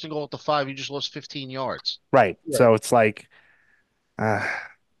 first and goal at the 5, you just lost 15 yards. right. Right. So it's like uh,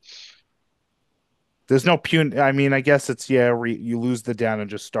 there's no pun. I mean, I guess it's you lose the down and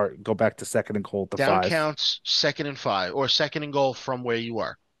just go back to 2nd and goal at the Down 5. counts, 2nd and 5, or 2nd and goal from where you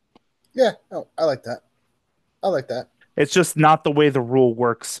are. Yeah. No, I like that. I like that. It's just not the way the rule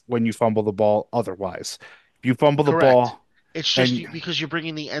works when you fumble the ball otherwise. If you fumble the Correct. ball It's just and because you're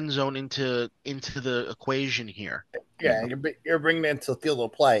bringing the end zone into the equation here. Yeah. You're bringing it into the field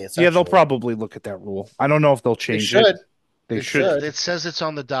of play, yeah, they'll essentially. probably look at that rule. I don't know if they'll They change it. should. They They should. should. It says it's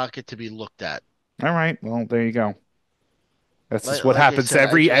on the docket to be looked at. All right. Well, there you go. That's Like just what like I happens said, I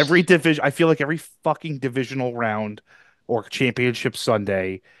every just division. I feel like every fucking divisional round or championship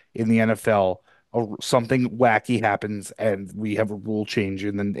Sunday in the NFL, something wacky happens and we have a rule change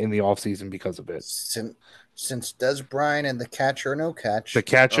in the offseason because of it. Since since Des Bryant and the catch or no The catch.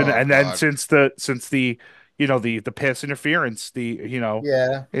 catch oh and then God. since the the pass interference,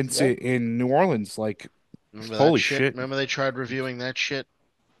 Yeah. Yep. in New Orleans, like Remember that holy shit? shit. Remember they tried reviewing that shit?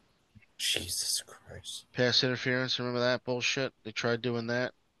 Jesus Christ. Pass interference, remember that bullshit? They tried doing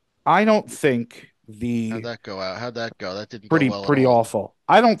that. I don't think How'd the that go out? How'd that go? That didn't go pretty well at pretty all. awful.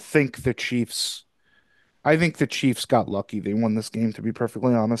 I don't think the Chiefs I think the Chiefs got lucky. They won this game, to be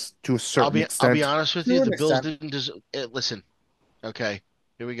perfectly honest, to a I'll certain be extent. honest with you, To the an Bills extent. didn't deserve it. Listen, okay,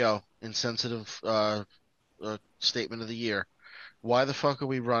 here we go. Insensitive statement of the year. Why the fuck are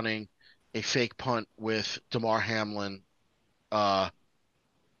we running a fake punt with Damar Hamlin uh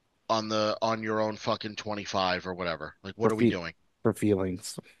on your own fucking 25 or whatever? Like for what are we fe doing? for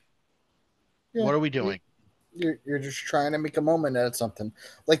feelings. Yeah. What are we doing? You're just trying to make a moment out of something.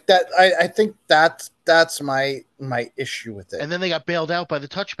 Like that. I think that's my issue with it. And then they got bailed out by the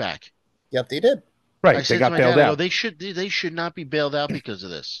touchback. Yep, they did. I Right, they said to got my bailed dad, I go, out. they should not be bailed out because of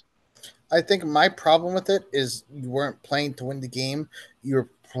this. I think my problem with it is you weren't playing to win the game. You were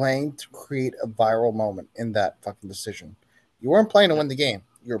playing to create a viral moment in that fucking decision. You weren't playing to Yeah. win the game.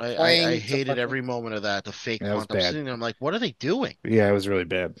 You're I playing to hated fucking. every moment of that, the fake Yeah, that was punt. I'm bad. sitting there, I'm like, what are they doing? Yeah, it was really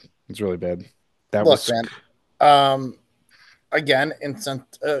bad. It was really bad. That Look, was man. Um, again,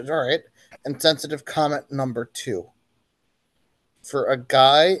 all right. Insensitive comment number 2 for a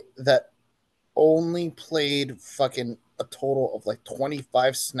guy that only played fucking a total of like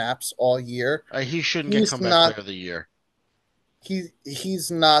 25 snaps all year. He shouldn't get He's comeback player not. of the year.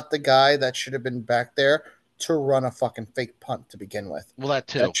 he's not the guy that should have been back there to run a fucking fake punt to begin with. Well, that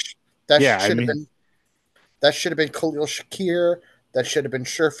That too. sh- that Yeah, I should have mean, been that should have been Khalil Shakir. That should have been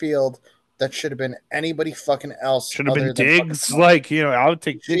Sherfield. That should have been anybody fucking else should have been other than fucking Diggs. Like, I would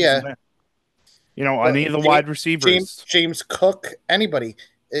take Diggs in yeah. that. Any of the wide receivers. James Cook, anybody.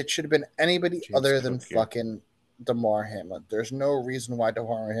 It should have been anybody James other than Cook, yeah. fucking Damar Hamlin. There's no reason why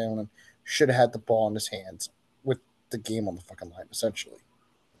Damar Hamlin should have had the ball in his hands with the game on the fucking line. Essentially,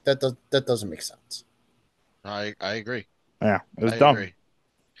 that doesn't make sense. I agree. Yeah, it was I dumb. agree. And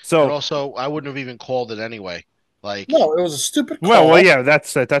So, also, I wouldn't have even called it anyway. Like No, it was a stupid well, call. yeah,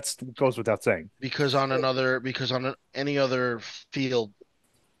 that's goes without saying. because on any other field,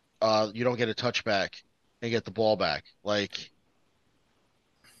 you don't get a touchback and get the ball back. Like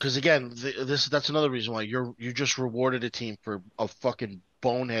because again, that's another reason why you just rewarded a team for a fucking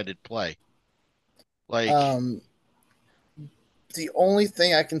boneheaded play. Like Um, the only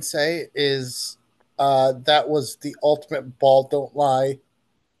thing I can say is that was the ultimate ball don't lie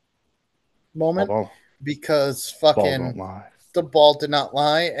moment Although because ball don't fucking lie. the ball did not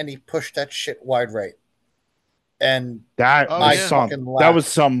lie and he pushed that shit wide right. And That oh was I yeah, fucking that was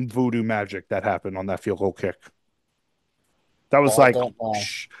laughed. some voodoo magic that happened on that field goal kick. That was Ball like, don't lie.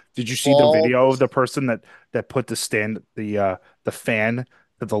 did you see the Ball video of the just person that put the fan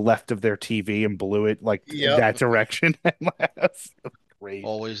to the left of their TV and blew it like in yep. that direction? That's great.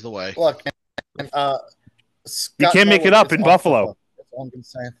 always the way. Look, and You Scott can't make it Norwood up is in off the Buffalo. hook. That's all I'm gonna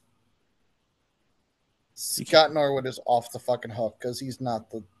say. You can't. Scott Norwood is off the fucking hook because he's not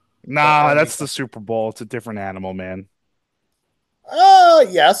the Nah, only that's the fucking. Super Bowl. It's a different animal, man.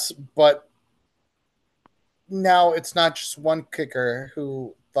 Yes, but now it's not just one kicker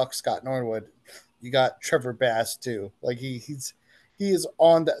who fucks Scott Norwood. You got Trevor Bass too. Like he is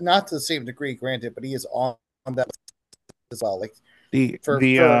on that, not to the same degree, granted, but he is on that as well. Like The for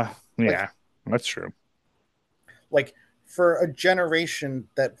the for like yeah, that's true. like for a generation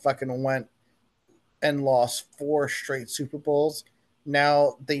that fucking went and lost four straight Super Bowls,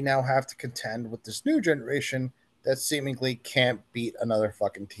 now they now have to contend with this new generation that seemingly can't beat another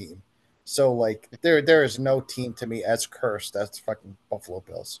fucking team. So like there is no team to me as cursed as fucking Buffalo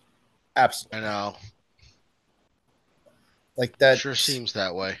Bills. I Absolutely. know. Like that. Sure seems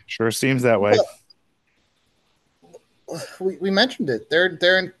that way. Sure seems that way. Well, we mentioned it. They're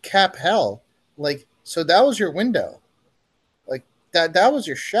in cap hell. Like so that was your window. Like that was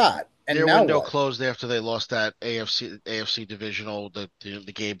your shot. And Their now window what? closed after they lost that AFC divisional the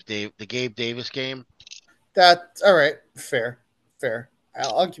Gabe Davis game. That all right? Fair, fair.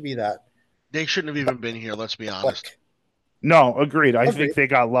 I'll give you that. They shouldn't have even been here. Let's be honest. Like No, agreed. I think agreed, they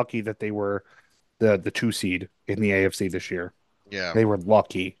got lucky that they were the two seed in the AFC this year. Yeah. They were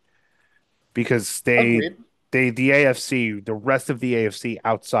lucky because agreed. the AFC, the rest of the AFC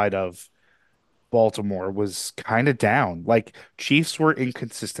outside of Baltimore was kind of down. Like Chiefs were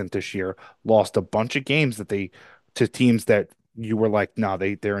inconsistent this year, lost a bunch of games to teams that you were like, no,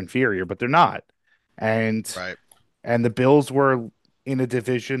 they're inferior, but they're not. And Right. and the Bills were in a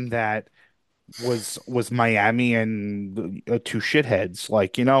division that was Miami and two shitheads,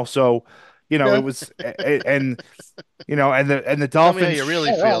 like so it Yeah, was and and the Tell me how Dolphins, you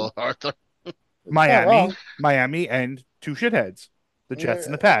really not wrong. feel, Arthur. It's not wrong. Miami and two shitheads, the Jets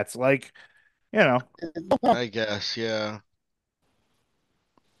and the Yeah, Pats, like you know, it's not. I guess. Yeah.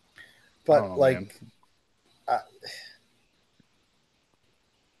 But oh man, like, I,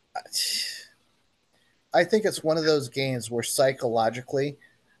 I think it's one of those games where psychologically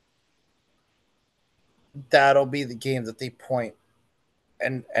that'll be the game that they point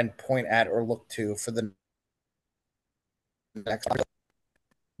and point at or look to for the next.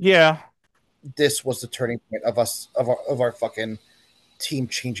 yeah. This was the turning point of us of our fucking team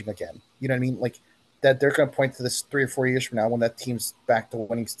changing again. You know what I mean? Like that they're going to point to this 3 or 4 years from now when that team's back to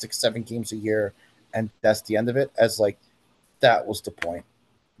winning 6, 7 games a year, and that's the end of it. As like that was the point.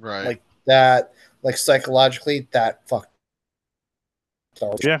 Right. Like that. Like psychologically, that fucked.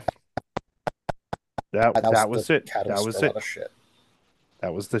 Yeah, that That was that the was it. That catalyst for was a lot it. of shit.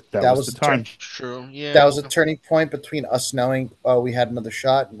 That That was was the the turn. time. True. That Yeah. was a turning point between us knowing, oh, we had another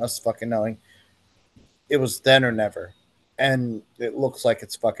shot, and us fucking knowing it was then or never. And it looks like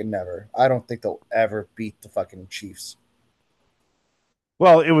it's fucking never. I don't think they'll ever beat the fucking Chiefs.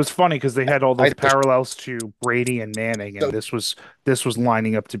 Well, it was funny because they had all I those parallels to Brady and Manning, and so this was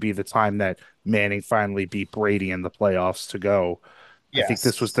lining up to be the time that Manning finally beat Brady in the playoffs to go. I think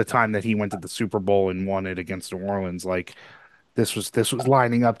this was yes. the time that he went to the Super Bowl and won it against New Orleans. Like this was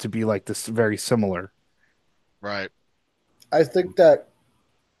lining up to be like this very similar. Right. I think that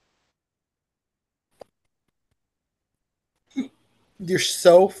you're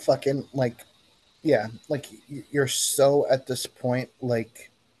so fucking like, yeah, like you're so at this point like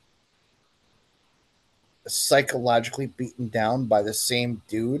psychologically beaten down by the same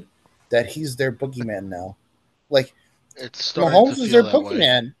dude that he's their boogeyman now. Like It's starting to Mahomes is their feel that way.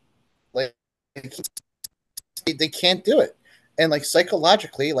 boogeyman. Like they can't do it, and like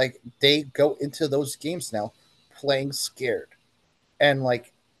psychologically, like they go into those games now playing scared. And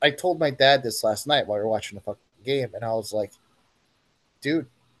like I told my dad this last night while we were watching the fucking game, and I was like, dude,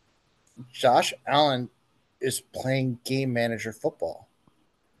 Josh Allen is playing game manager football.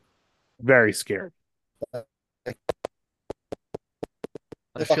 Very scared. Like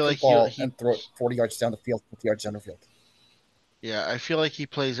I the feel fucking like he ball he and throw it 40 yards down the field, 50 yards down the field. yeah, I feel like he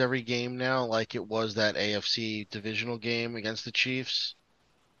plays every game now like it was that AFC divisional game against the Chiefs,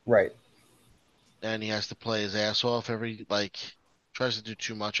 Right. and he has to play his ass off every like tries to do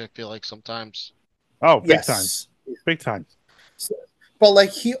too much, I feel like sometimes. Oh, big time. Yes. Big time. So, but like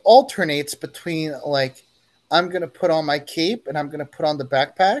he alternates between like I'm gonna put on my cape and I'm gonna put on the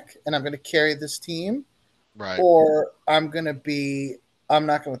backpack and I'm gonna carry this team, Right. or I'm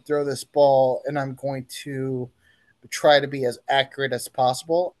not gonna throw this ball and I'm going to try to be as accurate as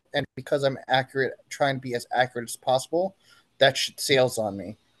possible. And because I'm accurate, trying to be as accurate as possible, that shit sails on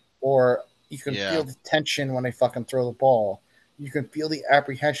me. Or you can feel Yeah. the tension when I fucking throw the ball. You can feel the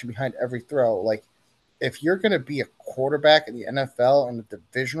apprehension behind every throw. Like if you're going to be a quarterback in the NFL in a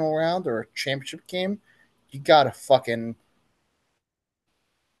divisional round or a championship game, you got to fucking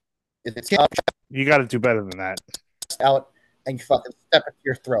it's You got to do better than that. out and you fucking step into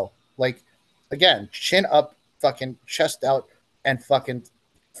your throw. Like again, chin up, fucking chest out, and fucking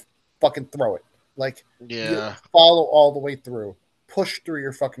throw it. Like you Yeah. follow all the way through, push through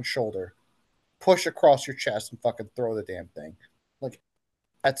your fucking shoulder, push across your chest, and fucking throw the damn thing. Like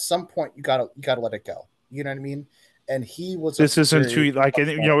at some point, you gotta let it go. You know what I mean? And he was a This isn't very too like, and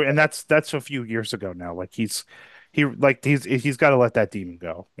much you more, know, and that's a few years ago now. Like he's got to let that demon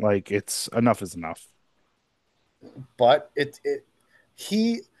go. Like it's enough is enough. but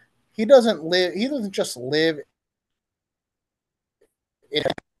he he doesn't live. He doesn't just live in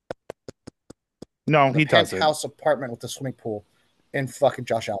No, the he doesn't. penthouse apartment with the swimming pool in fucking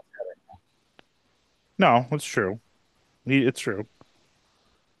Josh Allen. No, it's true. It's true,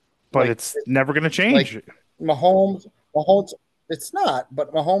 but Like it's never going to like change. Mahomes, it's not,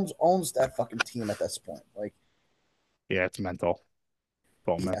 but Mahomes owns that fucking team at this point. Like, Yeah, it's mental. It's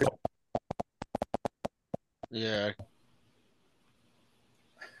all yeah, mental. Yeah.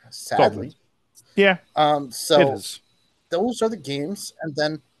 It's all sadly. mental. Yeah, it So is. those are the games, and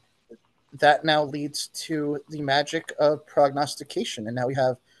then that now leads to the magic of prognostication, and now we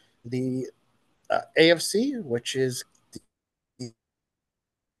have the AFC, which is the,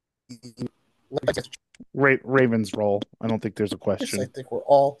 Ravens roll. I don't think there's a I question. think we're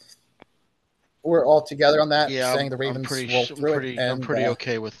all together on that, Yeah, saying the Ravens roll through it, I'm and pretty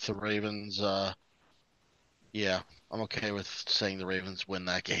okay with the Ravens. Yeah, I'm okay with saying the Ravens win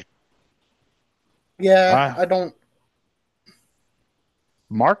that game. yeah, Uh I don't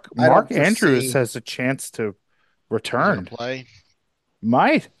Mark Andrews foresee. has a chance to He's gonna return. play.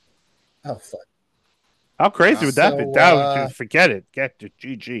 Might. Oh fuck. How crazy Wow. would that be? So That would just forget it. Get to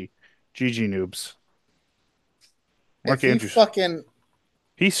GG. GG noobs. if Mark he Andrews. fucking,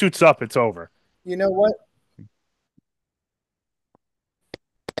 He suits up, it's over. you know what?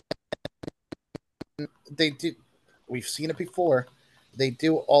 They do. We've seen it before. They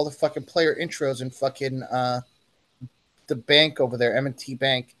do all the fucking player intros and fucking the bank over there, M&T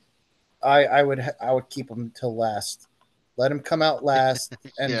Bank. I would keep him until last. Let him come out last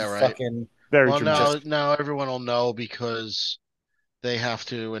and Yeah, right. fucking Very Well, dramatic. now everyone will know because they have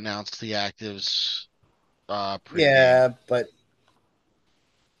to announce the actives pregame. yeah. But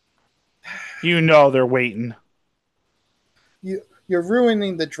You know they're waiting. you're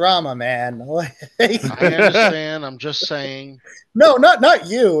ruining the drama, man. Like, I understand. I'm just saying. no, not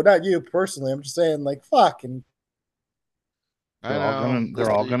you personally. I'm just saying, like, fucking I know. They're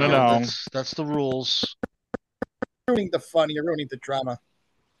all You gonna know, know. that's the rules. ruining the fun. You're ruining the drama.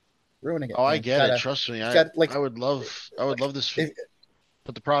 Ruining it, Oh, I man. get it. Trust me. You gotta like I would love this. if,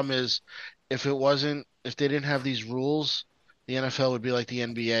 But the problem is, if they didn't have these rules, the NFL would be like the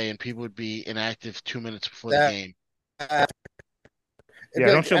NBA, and people would be inactive 2 minutes before the that. game. It'd Yeah, be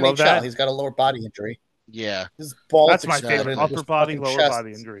like don't the you love NHL. that? He's got a lower body injury. Yeah, His balls That's my exploded favorite. into exactly. Upper his body, fucking lower chest.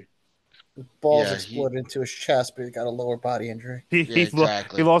 body injury. His balls Yeah, he. exploded into his chest, but he got a lower body injury. He Yeah, he, he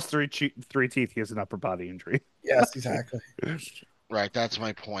exactly. lost three teeth. He has an upper body injury. Yes, exactly. Right. That's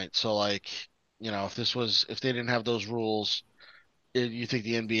my point. So, like, if they didn't have those rules, you think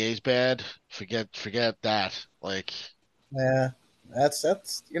the NBA is bad? Forget that. Like, Yeah.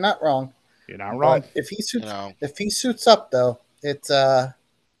 That's you're not wrong. You're not wrong. But You know, if he suits up though, it's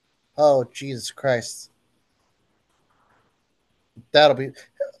oh Jesus Christ, that'll be.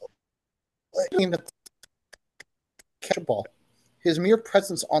 I mean, catch a ball. His mere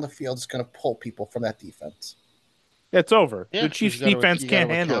presence on the field is going to pull people from that defense. It's over. yeah, The because Chiefs defense you got can't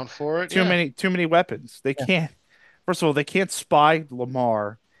to handle it. account for it. Yeah, Too many weapons. They Yeah. can't. First of all, they can't spy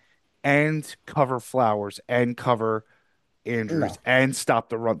Lamar and cover Flowers and cover Andrews No, and stop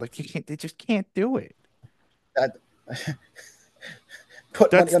the run. Like you can't. They just can't do it. that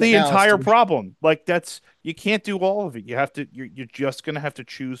put money That's on it the now as entire to problem. Like that's you can't do all of it. You have to. You're just gonna have to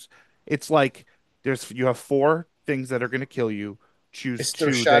choose. It's like you have four things that are gonna kill you. Choose it's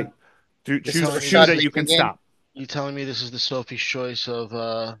the two that Rashad you it's the choose telling me two this Rashad that is you can Bateman game. stop. you telling me this is the Sophie's choice of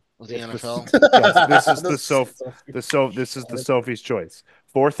the It's this. NFL? Yes, this is this is the It's Sophie's choice.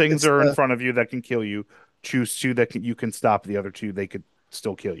 Four things are in the front of you that can kill you. Choose two that you can stop. The other two they could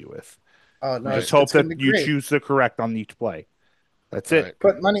still kill you with. oh And no, just Right, hope it's going that to be you great. choose the correct on each play. That's it. right.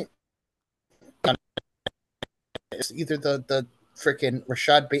 Put money. It's either the freaking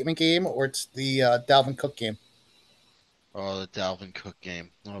Rashad Bateman game or it's the Dalvin Cook game. Oh, the Dalvin Cook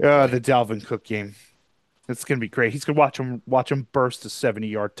game. Oh The boy. Dalvin Cook game. It's gonna be great. He's gonna watch him burst a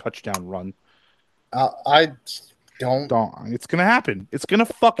 70-yard touchdown run. I don't Don't. It's gonna happen. It's gonna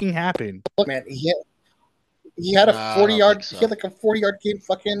fucking happen. look, man. He had a Nah, I don't think he had so. like a 40-yard game.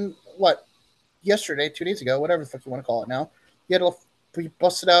 Fucking what? Yesterday, 2 days ago, whatever the fuck you want to call it now. He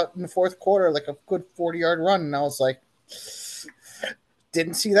busted out in the fourth quarter like a good 40-yard run, and I was like,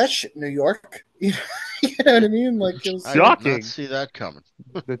 didn't see that shit in New York. You know what I mean? Like it was I did not Shocking. see that coming.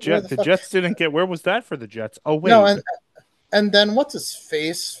 where the The fuck? Jets didn't get. Where was that for the Jets? Oh No, wait, and then what's his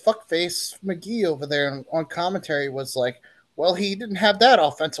face? Fuckface McGee over there on commentary was like, well, he didn't have that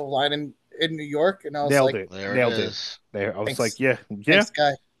offensive line in New York, and I was nailed like, it. There it Nailed it. is. There. I was like, thanks, yeah, yeah. thanks,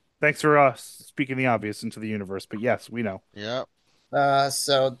 guy. Thanks for speaking the obvious into the universe. But yes, we know. Yep.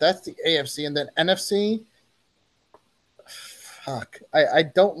 So that's the AFC, and then NFC. Fuck, I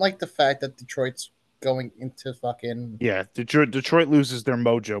don't like the fact that Detroit's going into fucking Yeah, Detroit loses their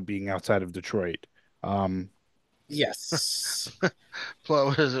mojo being outside of Detroit. Um, yes, Plus,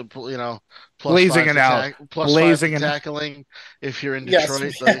 what is it? Plus blazing five it to out, five blazing to and tackling if you're in yes,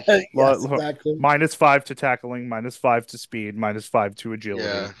 Detroit. Like, yes, exactly. -5 to tackling, -5 to speed, -5 to agility,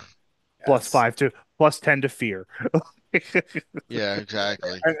 yeah, Yes, plus 10 to fear. yeah,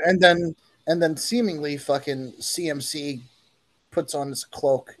 exactly. and then seemingly fucking CMC puts on his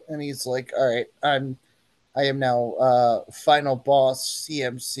cloak and he's like, all right, I am now final boss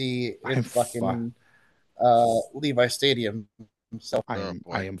CMC in I'm fi fucking Levi Stadium. So Oh I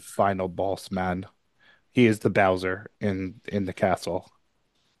boy. am final boss man. He is the Bowser in the castle.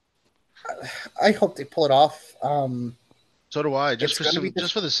 I hope they pull it off. So do I. It's going to be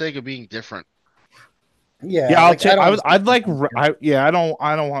Just for the sake of being different. yeah, Yeah, I'll like I take. don't want to see I'd like. it. Yeah, I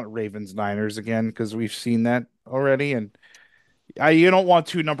don't want Ravens Niners again because we've seen that already, and you don't want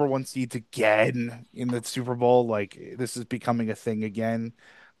two number one seeds again in the Super Bowl. Like this is becoming a thing again.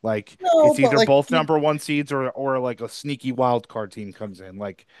 Like No, it's but either like both number one seeds or like a sneaky wild card team comes in.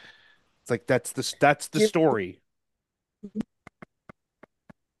 Like it's like that's the give story.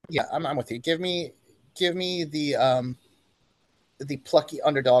 yeah, I'm with you. Give me the plucky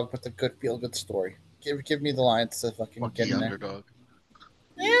underdog with a good feel good story. Give me the Lions to fucking get Lucky in there. underdog.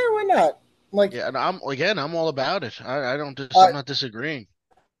 Yeah, why not? Like Yeah, and I'm all about it. I don't uh, I'm not disagreeing.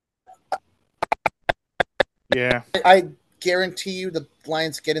 Yeah. I guarantee you the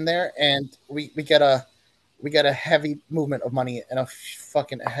Lions get in there and we get a heavy movement of money and a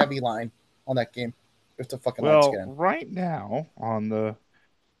fucking heavy line on that game if the fucking Lions Well, get in. right now on the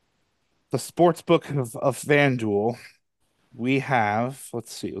sports book of FanDuel, we have.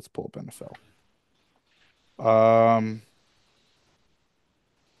 Let's see. Let's pull up NFL. Um,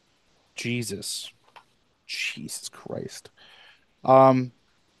 Jesus. Jesus Christ. Um,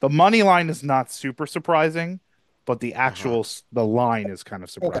 the money line is not super surprising, but Uh-huh. the line is kind of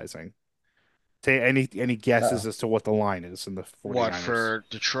Okay. surprising. Any guesses Uh-oh. as to what the line is in the What 49ers? for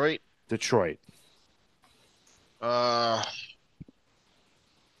Detroit? Detroit. Uh,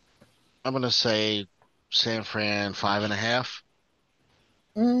 I'm gonna say San Fran 5.5.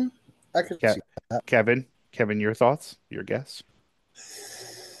 Mm, I could Ke see that. Kevin, your thoughts? Your guess?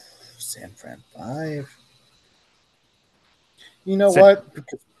 San Fran 5. You know Sit. what?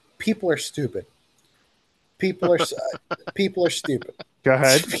 Because people are stupid. People are people are stupid. Go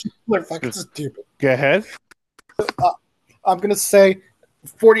ahead. People are fucking stupid. Go ahead. I'm gonna say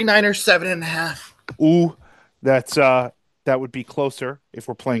 49ers 7.5. Ooh, that's that would be closer if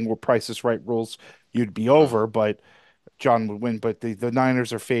we're playing with Price is Right rules. You'd be Uh, over, but John would win, but the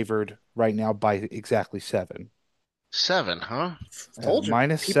Niners are favored right now by exactly 7. 7, huh? Told you,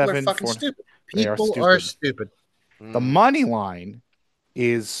 Minus people are 7 fucking for stupid. they are People are stupid. stupid. The Mm. money line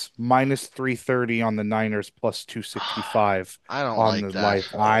is minus 330 on the Niners plus 265 I don't on like the that.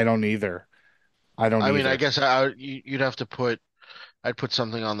 life. I don't either. I don't I mean, I either. guess you'd have to I'd put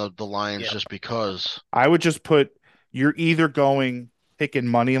something on the Lions Yeah. just because. I would just put you're either going picking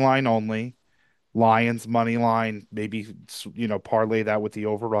money line only, Lions money line, maybe parlay that with the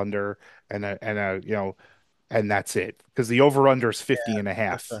over under and that's it. Because the over under is 50 and a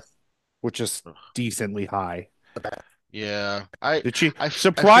That's half, which is decently high. Yeah, The Chief I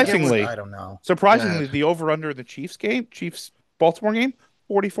forget what. I don't know. Go ahead. surprisingly, the over under the Chiefs Baltimore game,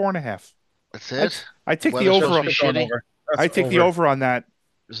 44 and a half. That's I'd it. I take the Weather's supposed to over be They're going shitty. over. That's I take the over. over on that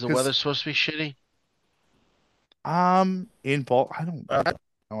Is the weather because supposed to be shitty? in Bal I Uh, don't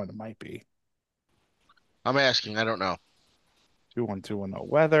know, it might be I'm asking. I don't know. 2-1-2-1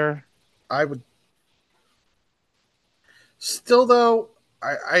 weather. I would still though.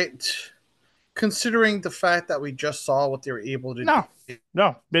 I considering the fact that we just saw what they were able to No,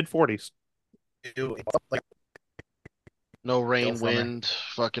 no, mid 40s. do, like No go rain, from her. wind,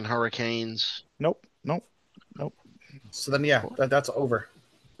 fucking hurricanes. Nope, nope, nope. So then, yeah, that's over.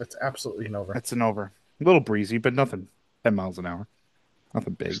 That's absolutely an over. That's an over. A little breezy, but nothing 10 miles an hour.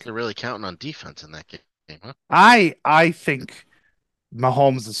 Nothing Guess big. they're really counting on defense in that game, huh? I think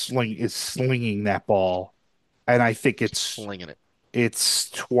Mahomes is slinging that ball, and I think Slinging it. it's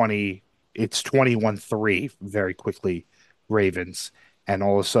 20 it's 21-3 very quickly Ravens, and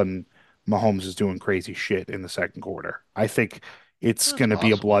all of a sudden Mahomes is doing crazy shit in the second quarter. I think That's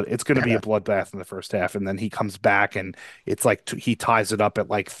possible. it's going to be a bloodbath in the first half, and then he comes back and it's like he ties it up at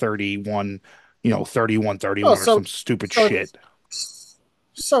like 31, 31 Oh, 31 or so some stupid so shit.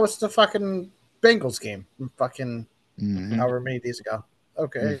 it's the fucking Bengals game. Fucking Hmm. however many days ago.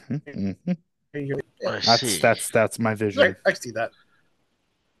 Okay, Hmm. Hmm. yeah, I see. That's my right. vision. I see that.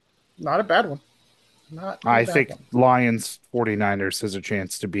 Not a bad one. Not a I bad think one. Lions 49ers has a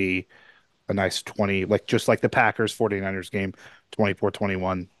chance to be a nice 20, like just like the Packers 49ers game,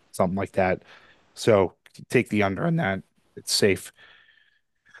 24-21, something like that. So take the under on that. It's safe.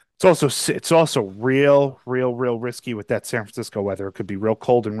 It's also real risky with that San Francisco weather. It could be real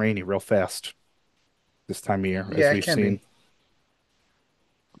cold and rainy real fast this time of year, as Yeah, it we've can seen.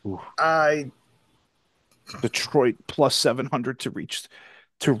 be. Ooh, I Detroit plus 700 to win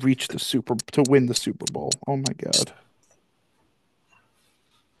the Super Bowl. Oh my God.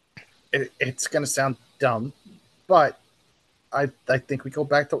 it's gonna sound dumb, but I think we go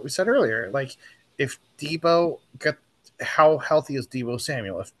back to what we said earlier. Like if Debo got how healthy is Debo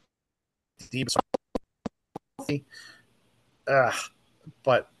Samuel? If Debo's healthy, uh,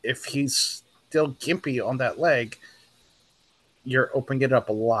 but if he's still gimpy on that leg, you're opening it up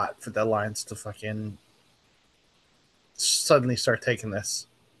a lot for the Lions to fucking suddenly start taking this.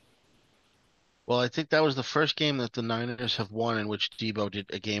 Well, I think that was the first game that the Niners have won in which Debo did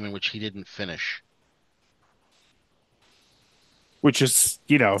a game in which he didn't finish. Which is,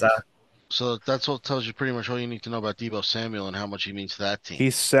 Uh, So that's what tells you pretty much all you need to know about Debo Samuel and how much he means to that team.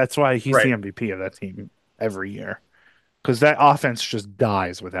 that's why he's the right. MVP of that team every year. Because that offense just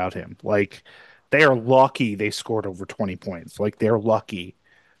dies without him. Like they are lucky they scored over 20 points. Like they're lucky.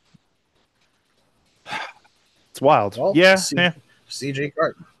 It's wild. Well, Yeah, yeah. CJ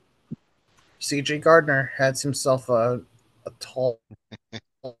Gardner. CJ Gardner has himself a tall,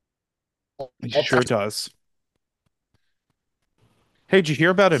 He sure does. Hey, did you hear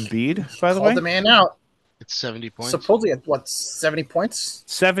about Embiid, he by the called way? the man out. It's 70 points. Supposedly at what 70 points.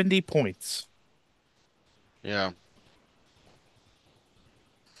 70 points. Yeah.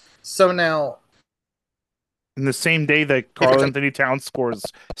 So now, In the same day that if Carl it's Anthony Towns scores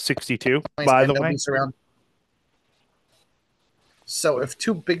 62, points by and the way. nobody's around. So if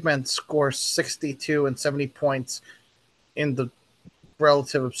two big men score 62 and 70 points in the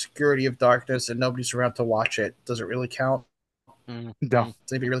relative obscurity of darkness and nobody's around to watch it, does it really count? No. Mhm. Does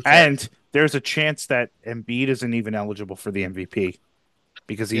anybody really care? And there's a chance that Embiid isn't even eligible for the MVP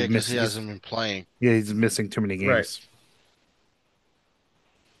because Yeah, because he hasn't been playing. he's missing too many Right. games.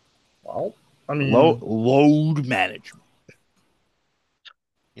 Well, I mean, Load management.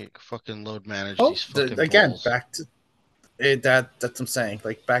 Yeah, fucking load manage well, these fucking again, balls. back to that's what I'm saying.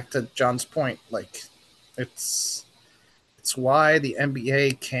 Like back to John's point, like it's it's why the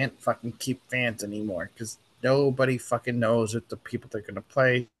NBA can't fucking keep fans anymore because nobody fucking knows if the people they're gonna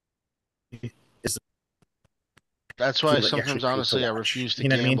play is the That's why people that you actually sometimes, pay to honestly, I watch. refuse to You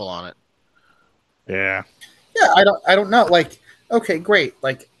know what I mean? gamble on it. Yeah. Yeah, I don't know. Like, okay, great.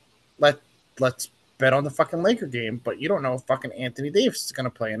 Like, let let's bet on the fucking Laker game, but you don't know if fucking Anthony Davis is going to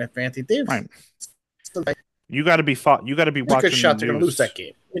play, and if Anthony Davis, Right. You got to be You got to be there's a good watching the shot they're going to lose that news.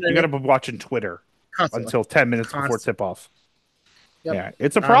 game. You know You what I got to mean? be watching Twitter Constantly, until 10 minutes before constantly. tip off. Yep. Yeah,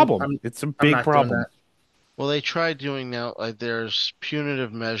 it's a I'm problem. I'm It's a I'm big not doing that. problem. Well, they tried doing now, like there's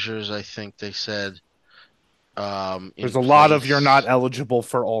punitive measures, I think they said, There's in a lot of you're not place. eligible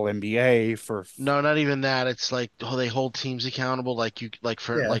for All NBA for. No, not even that. It's like, oh, they hold teams accountable, like like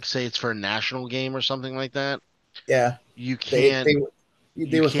for Yeah, like say it's for a national game or something like that. yeah. You They can't they you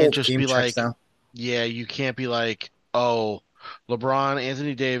they can't withhold just game be checks like, now. yeah, you can't be like, oh, LeBron,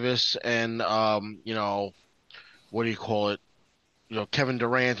 Anthony Davis, and what do you call it? Kevin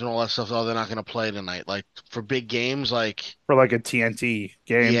Durant and all that stuff. Oh, they're not going to play tonight. Like for big games, like For like a TNT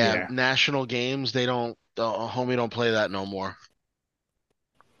game. yeah, Yeah, national games, they don't. Homie don't play that no more.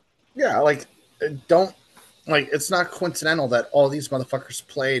 Yeah, like don't like it's not coincidental that all these motherfuckers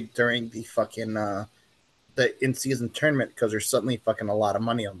played during the fucking the in season tournament because there's suddenly fucking a lot of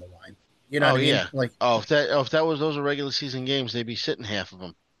money on the line. You know what Oh I mean? yeah. Like, If that was those are regular season games, they'd be sitting half of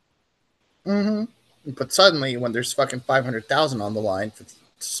them. but suddenly when there's fucking 500,000 on the line for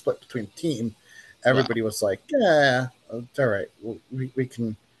split between the team, Well, everybody was like, yeah, it's all right,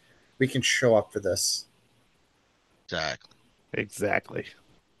 we can show up for this. exactly. exactly.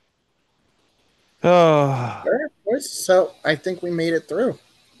 Oh, All right, boys. So I think we made it through.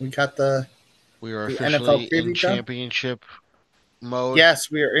 We got We are the NFL officially in preview done. championship mode.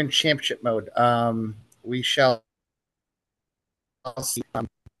 Yes, we are in championship mode. We shall see.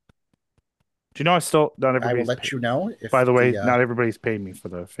 do you know I still not I will everybody's paid? let you know By if the way, the not everybody's paid me for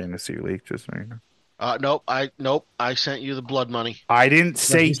the fantasy league. Just so you know. Nope. I sent you the blood money. I didn't no,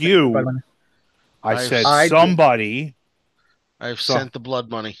 say he's not, you. I I've said I do somebody. I've So, sent the blood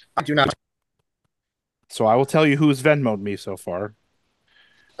money. I do not. so I will tell you who's Venmoed me so far.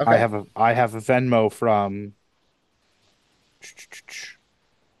 Okay. I have a Venmo from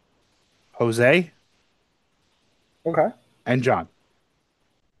Jose Okay. and John.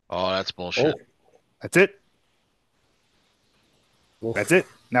 Oh, that's Oh. bullshit. That's it. That's Oof. it.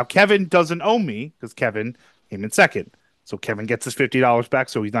 Now Kevin doesn't owe me because Kevin came in second. So Kevin gets his $50 back.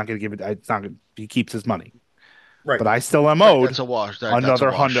 So he's not going to give it. It's not. He keeps his money. Right. But I still am Right, owed that's a wash. That's a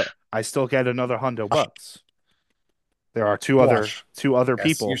another hundo. wash. I still get another $100. There are Wash. two other Yes, you're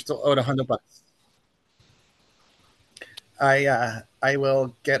people. still owed $100. I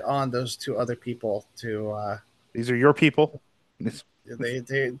will get on those two other people to These are your people. These they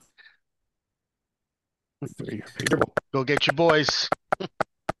are your people. Go get your boys.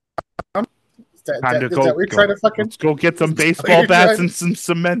 Time to is that we're trying to fucking Let's go get some is that what baseball you're bats trying and some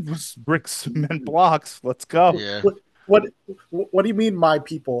cement bricks, cement blocks. Let's go. Yeah. what what do you mean my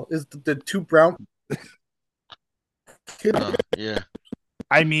people? Is the two brown kids Yeah.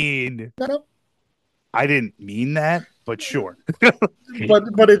 I mean, I didn't mean that, but sure.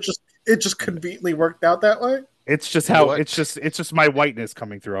 but it just conveniently worked out that way? It's just You know how what? it's just my whiteness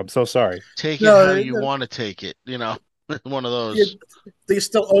coming through. I'm so sorry. Take it how No, you want to take it. One of yeah, those. they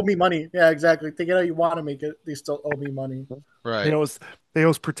still owe me money. Yeah, exactly. Think it how you want to make it. They still owe me money. They Right. owe us they owe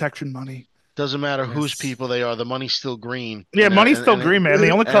us protection money. Doesn't matter whose Yes. people they are. The money's still green, Yeah, money's still green, man.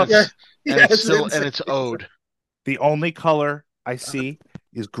 Yeah. and it's Yes, still and it's owed. The only color I see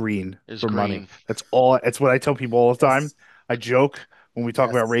is green Is for money. green. That's all. It's what I tell people all the time. Yes. I joke when we talk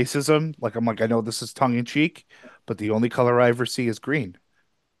about Yes. racism. Like I'm like, I know this is tongue in cheek, but the only color I ever see is green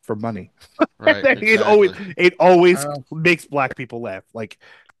for money. Right. Always Exactly. it always Oh, makes black people laugh. Like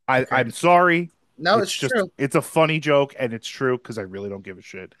okay. I'm sorry. No, it's true. It's a funny joke and it's true because I really don't give a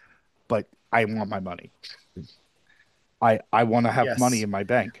shit. But I want my money. I want to have money Yes. in my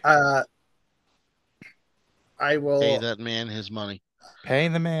bank. Uh, I Pay will that man his money. Pay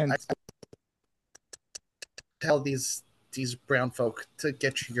the man. tell these brown folk to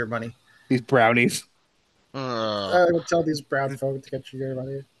get you your money. These brownies. Uh, I will tell these brown folk to get you your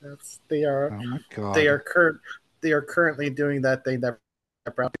money. Oh my They god. are they are currently doing that thing that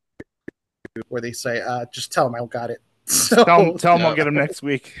brown where they say, just tell them I got it. So Tell him I'll yeah. get him next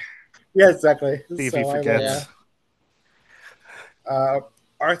week. yeah, exactly. See if he So I will. Yeah. forgets. Uh,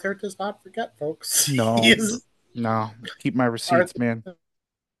 Arthur does not forget, folks. He No, is no. Keep my receipts, Arthur. man.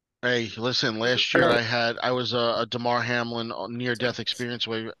 Hey, listen. Last year I was a Damar Hamlin near death experience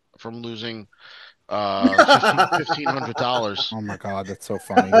away from losing $1,500. Oh my god, that's so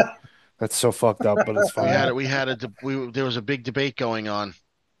funny. That's so fucked up, but it's funny. There was a big debate going on,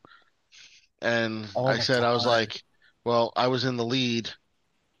 and Oh I my said I was god. like, well, I was in the lead,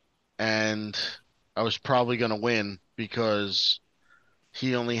 and I was probably gonna win because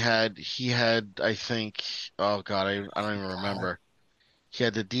he had I think, oh God, I don't even God. remember. he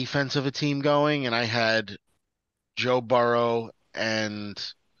had the defense of a team going, and I had Joe Burrow and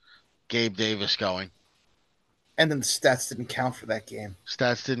Gabe Davis going. And then the stats didn't count for that game.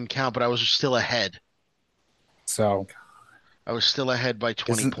 Stats didn't count, but I was still ahead. So I was still ahead by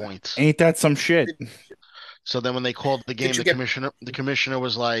 20 isn't points. ain't that some shit? Did, So then when they called the did game, you get the commissioner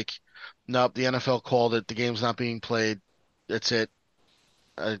was like, "Nope, the NFL called it. The game's not being played. That's it.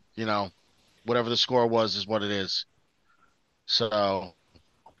 You know, whatever the score was is what it is." So,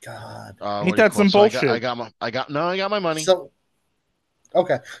 God? what Ain't do you that call it? some So bullshit? I got my money. So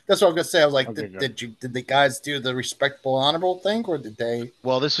okay, that's what I was gonna say. I was like, Okay, good. did the guys do the respectable, honorable thing, or did they?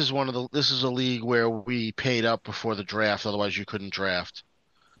 Well, this is a league where we paid up before the draft, otherwise you couldn't draft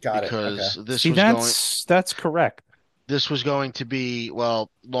Got it. Okay, because See, that's correct. this was going to be,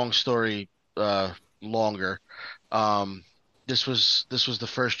 well, long story longer. Um this was the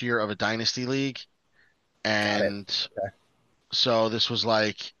first year of a dynasty league, got it. and Okay, so this was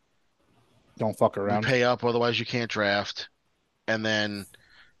like Don't fuck we around. pay up, otherwise you can't draft, and then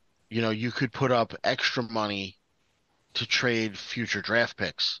you could put up extra money to trade future draft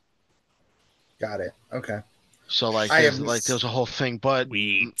picks. got it. Okay, So like I am. there's a whole thing, but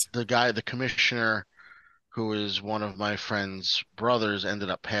Sweet. the commissioner, who is one of my friend's brothers, ended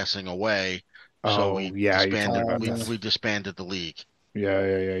up passing away. So Oh yeah, you told me about No, this. we disbanded the league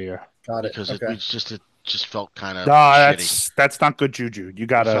Yeah. got it. because Okay, it just felt kind of Nah, shitty. that's not good juju. You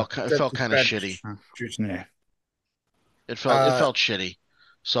gotta. It that's felt just kind of bad. shitty. Yeah. It Uh, felt shitty.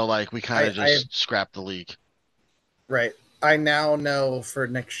 So like we kind I of I just scrapped the league. right. I now know for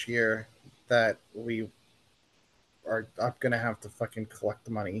next year that we are. I'm gonna have to fucking collect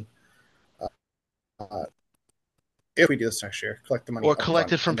the money. Uh, if we do this next year, collect the money Or up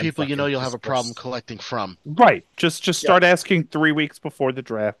collect front it from and then people fucking you'll have a problem disperse. collecting from. Right. Just Yeah, start asking 3 weeks before the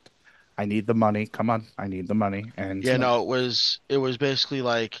draft. I need the money. Come on, I need the money. And Yeah, yeah, no, it was basically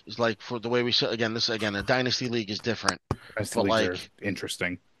like it's like for the way we said again, this again, a dynasty league is different, dynasty but leagues are like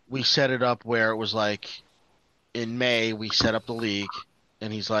interesting. we set it up where it was like in May we set up the league,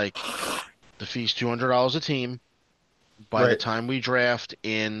 and he's like, the fee's $200 a team. By the right, time we draft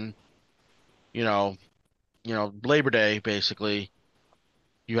in, you know, Labor Day, basically,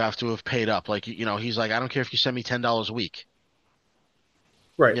 you have to have paid up. Like, he's like, I don't care if you send me $10 a week,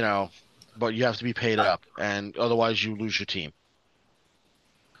 right. you know, but you have to be paid I, up, and otherwise you lose your team.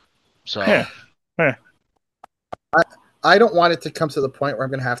 So, Heh, heh. I I don't want it to come to the point where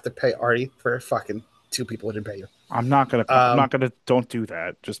I'm gonna have to pay Artie for fucking two people who didn't pay you. I'm not gonna. I'm Um, not gonna. Don't do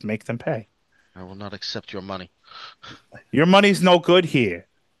that. Just make them pay. I will not accept your money. Your money's no good here,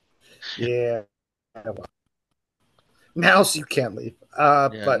 yeah. Well, now so you can't leave.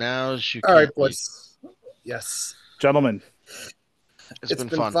 Yeah, But now you all right, can't leave. boys. Yes, gentlemen. It's it's been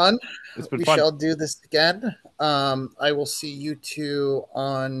been fun. fun. It's been We fun. shall do this again. I will see you two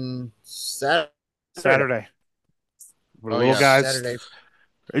on Saturday. Saturday. We're Oh, little yes. guys. Saturday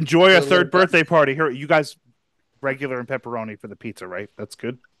Enjoy for our the little third birthday guys. party. Here, you guys regular and pepperoni for the pizza, right? That's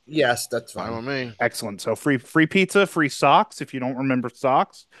good. Yes, that's Fine fine. with me. Excellent. So free pizza, free socks. If you don't remember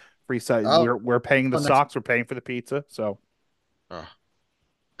socks, free socks. Oh, We're paying the nice. socks. We're paying for the pizza. So Oh,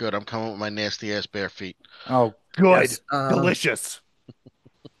 good. I'm coming with my nasty ass bare feet. oh, good, Yes. delicious.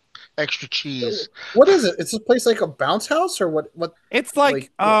 Extra cheese. What is it? Is this place like a bounce house or what? What It's like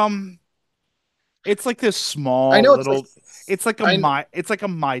like what? it's like this I small know it's like little. It's like a I my. It's like a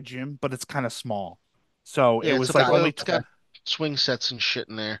my gym, but it's kind of small. So it Yeah, was like got it. only it's Okay, got swing sets and shit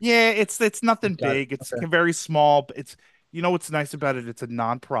in there. Yeah, it's nothing got it. big. It's Okay, very small. It's what's nice about it. It's a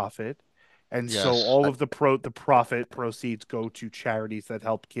nonprofit, and so Yes. all of the profit proceeds go to charities that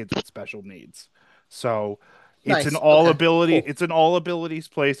help kids with special needs. So nice. Okay, cool. it's an all abilities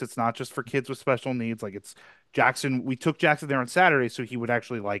place. It's not just for kids with special needs. Like it's Jackson. We took Jackson there on Saturday so he would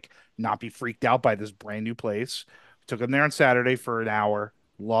actually like not be freaked out by this brand new place. Took him there on Saturday for an hour.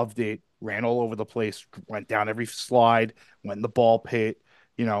 Loved it. Ran all over the place. Went down every slide, went in the ball pit.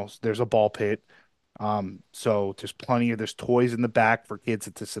 There's a ball pit. So there's toys in the back for kids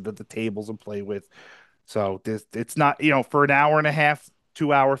to sit at the tables and play with. So it's not, for an hour and a half,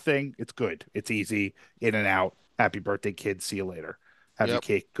 2 hour thing, it's good. It's easy, in and out. Happy birthday, kids. See you later. Have your Yep.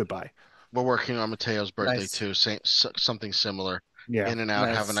 cake. Goodbye. We're working on Mateo's birthday Nice, too. Something similar. Yeah. In and out,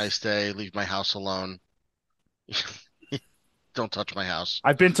 have a nice. nice day, leave my house alone. Don't touch my house.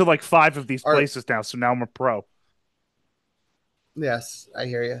 I've been to like five of these All right. places now, so now I'm a pro. Yes, I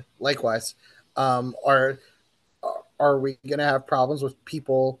hear you. Likewise. Um, are are we gonna have problems with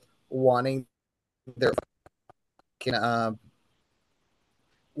people wanting their uh,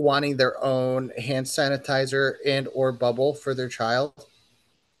 wanting their own hand sanitizer and or bubble for their child?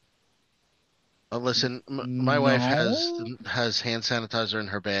 Listen, my wife No. has hand sanitizer in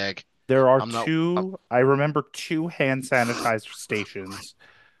her bag. There are I'm not. two, I remember two hand sanitizer stations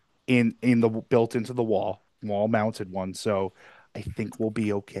in the built into the wall mounted one. So I think we'll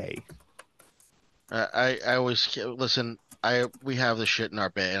be okay. I always listen. I we have the shit in our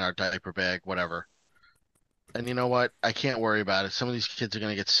bag, in our diaper bag, whatever. And you know what? I can't worry about it. Some of these kids are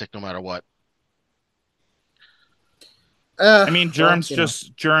gonna get sick no matter what. I mean, Well, germs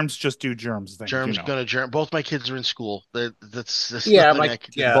just do germs things, Germ's gonna germ. Both my kids are in school. That's yeah, nothing I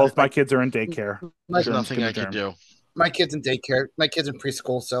could do. yeah, Both my kids are in daycare. my There's Germs nothing gonna I could germ. do. my kid's in daycare. My kid's in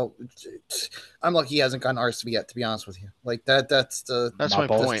preschool, so I'm lucky he hasn't gotten RSV yet. To be honest with you, like that. That's the That's My my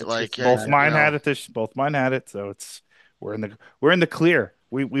both that's the point. truth Like, of the matter. you know, both mine had it, so it's we're in the clear.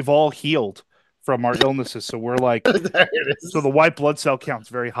 We've all healed from our illnesses, so we're like There it so the is. white blood cell count's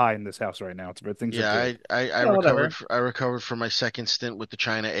very high in this house right now. It's things are yeah, good. I Yeah, recovered. whatever. I recovered from my second stint with the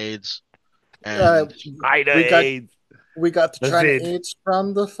China AIDS, Uh, and Ida we got AIDS, we got the the China vid, AIDS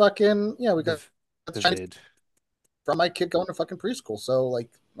from the fucking yeah. We the got the the Chinese vid. from my kid going to fucking preschool. So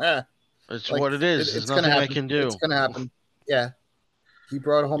eh, it's like what it is. There's it's gonna nothing I happen. can It's do. gonna happen. Yeah, he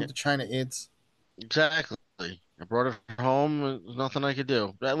brought home Yeah, the China AIDS. exactly. I brought it home. There's nothing I could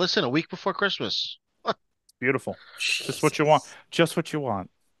do. Listen, a week before Christmas. Beautiful. Just what you want. Jesus, Just what you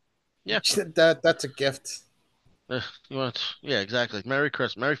want. Yeah. that's a gift. You want? Yeah, exactly. Merry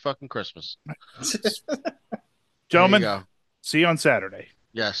Christmas. Merry fucking Christmas. Right. There you Gentlemen, go. see you on Saturday.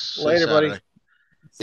 Yes. See you Later, buddy. Saturday.